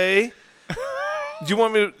Tampa Bay. Do you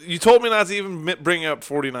want me? You told me not to even bring up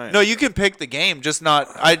 49. No, you can pick the game, just not.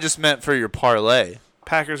 I just meant for your parlay.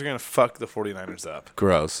 Packers are gonna fuck the 49ers up.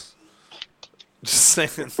 Gross. Just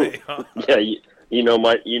saying they are. Yeah, you know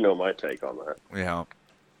my take on that. Yeah.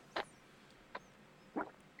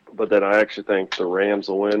 But then I actually think the Rams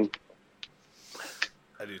will win,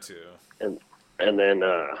 I do too. and then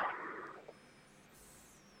I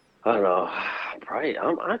don't know. Probably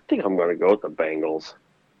I think I'm gonna go with the Bengals.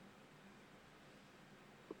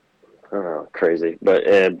 I don't know, crazy, but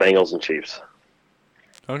Bengals and Chiefs.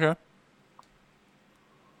 Okay.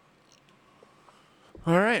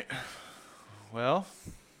 All right. Well,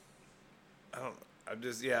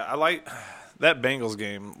 I like that Bengals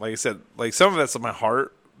game. Like I said, like some of that's my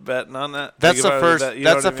heart betting on that. that's the Think about it, first. that- you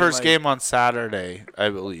know That's what the I mean? first Like, game on Saturday, I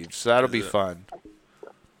believe. So that'll be Is it? fun.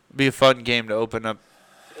 Be a fun game to open up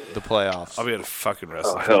the playoffs. I'll be at a fucking Oh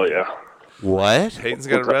wrestling. hell yeah! What? Hayden's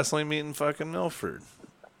got a wrestling meet in fucking Milford.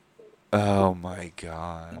 Oh my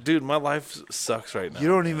god. Dude, my life sucks right now. You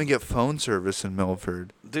don't even get phone service in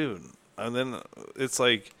Milford. Dude. And then it's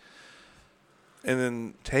like, and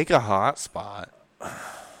then Take a hotspot.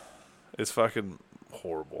 it's fucking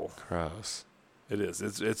horrible. Gross. It is.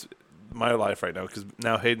 It's my life right now because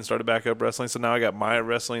now Hayden started back up wrestling. So now I got my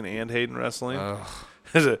wrestling and Hayden wrestling.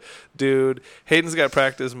 Dude, Hayden's got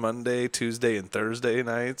practice Monday, Tuesday, and Thursday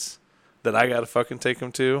nights that I got to fucking take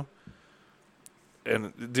him to.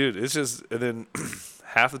 And, dude, it's just, and then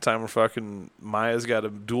half the time we're fucking, Maya's got a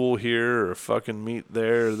duel here or a fucking meet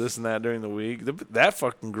there or this and that during the week. That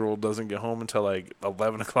fucking girl doesn't get home until like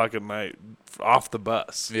 11 o'clock at night off the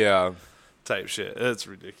bus Yeah. type shit. It's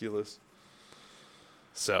ridiculous.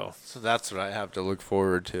 So, So that's what I have to look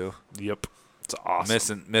forward to. yep. It's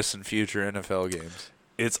awesome. Missing future NFL games.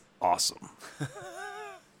 It's awesome.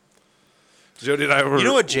 Jody and I were. You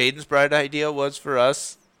know what Jaden's bright idea was for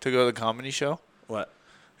us to go to the comedy show? What?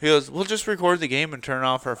 He goes, we'll just record the game and turn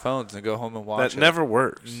off our phones and go home and watch That it. never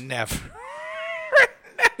works. Never.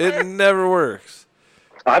 It never works.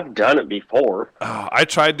 I've done it before. Oh, I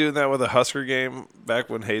tried doing that with a Husker game back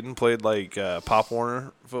when Hayden played like Pop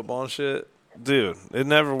Warner football and shit. Dude, it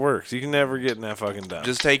never works. You can never get in that fucking down.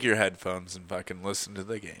 Just take your headphones and fucking listen to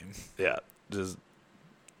the game. yeah, just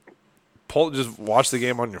watch the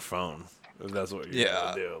game on your phone. If that's what you're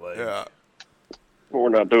gonna do. Like, Yeah. We're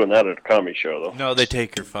not doing that at a comedy show though. No, they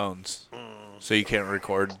take your phones. So you can't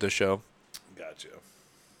record the show. Gotcha.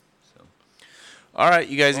 All right,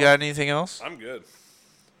 you guys got anything else? I'm good.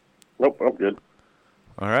 Nope, I'm good.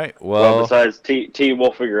 All right. Well, Well, besides T,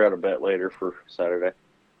 we'll figure out a bet later for Saturday.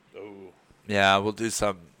 Oh, yeah, we'll do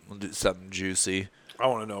something juicy. I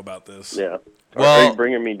want to know about this. Yeah. Well- are you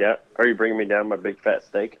bringing me down? Are you bringing me down my big fat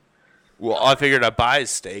steak? Well, I figured I'd buy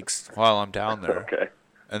steaks while I'm down there. Okay.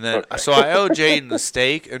 And then, Okay. so I owe Jaden the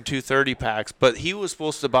steak and 2 30-packs, but he was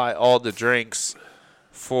supposed to buy all the drinks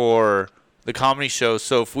for the comedy show.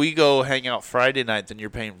 So if we go hang out Friday night, then you're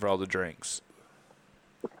paying for all the drinks.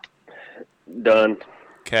 Done.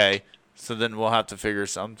 Okay. So then we'll have to figure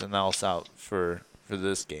something else out for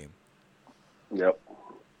this game. Yep.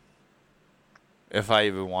 if I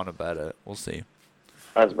even want to bet it. We'll see.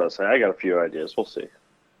 I was about to say, I got a few ideas. We'll see.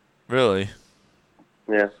 Really?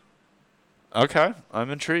 Yeah. Okay,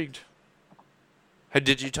 I'm intrigued. Hey,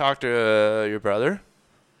 did you talk to your brother?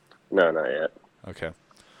 No, not yet. Okay.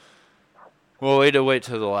 Well, wait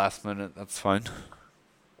till the last minute. That's fine.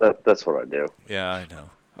 That's what I do. Yeah, I know.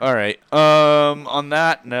 All right. On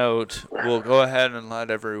that note, we'll go ahead and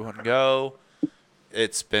let everyone go.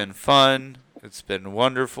 It's been fun. It's been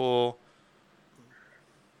wonderful.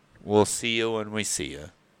 We'll see you when we see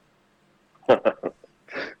you.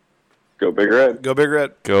 Go Big Red. Go Big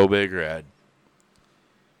Red. Go Big Red.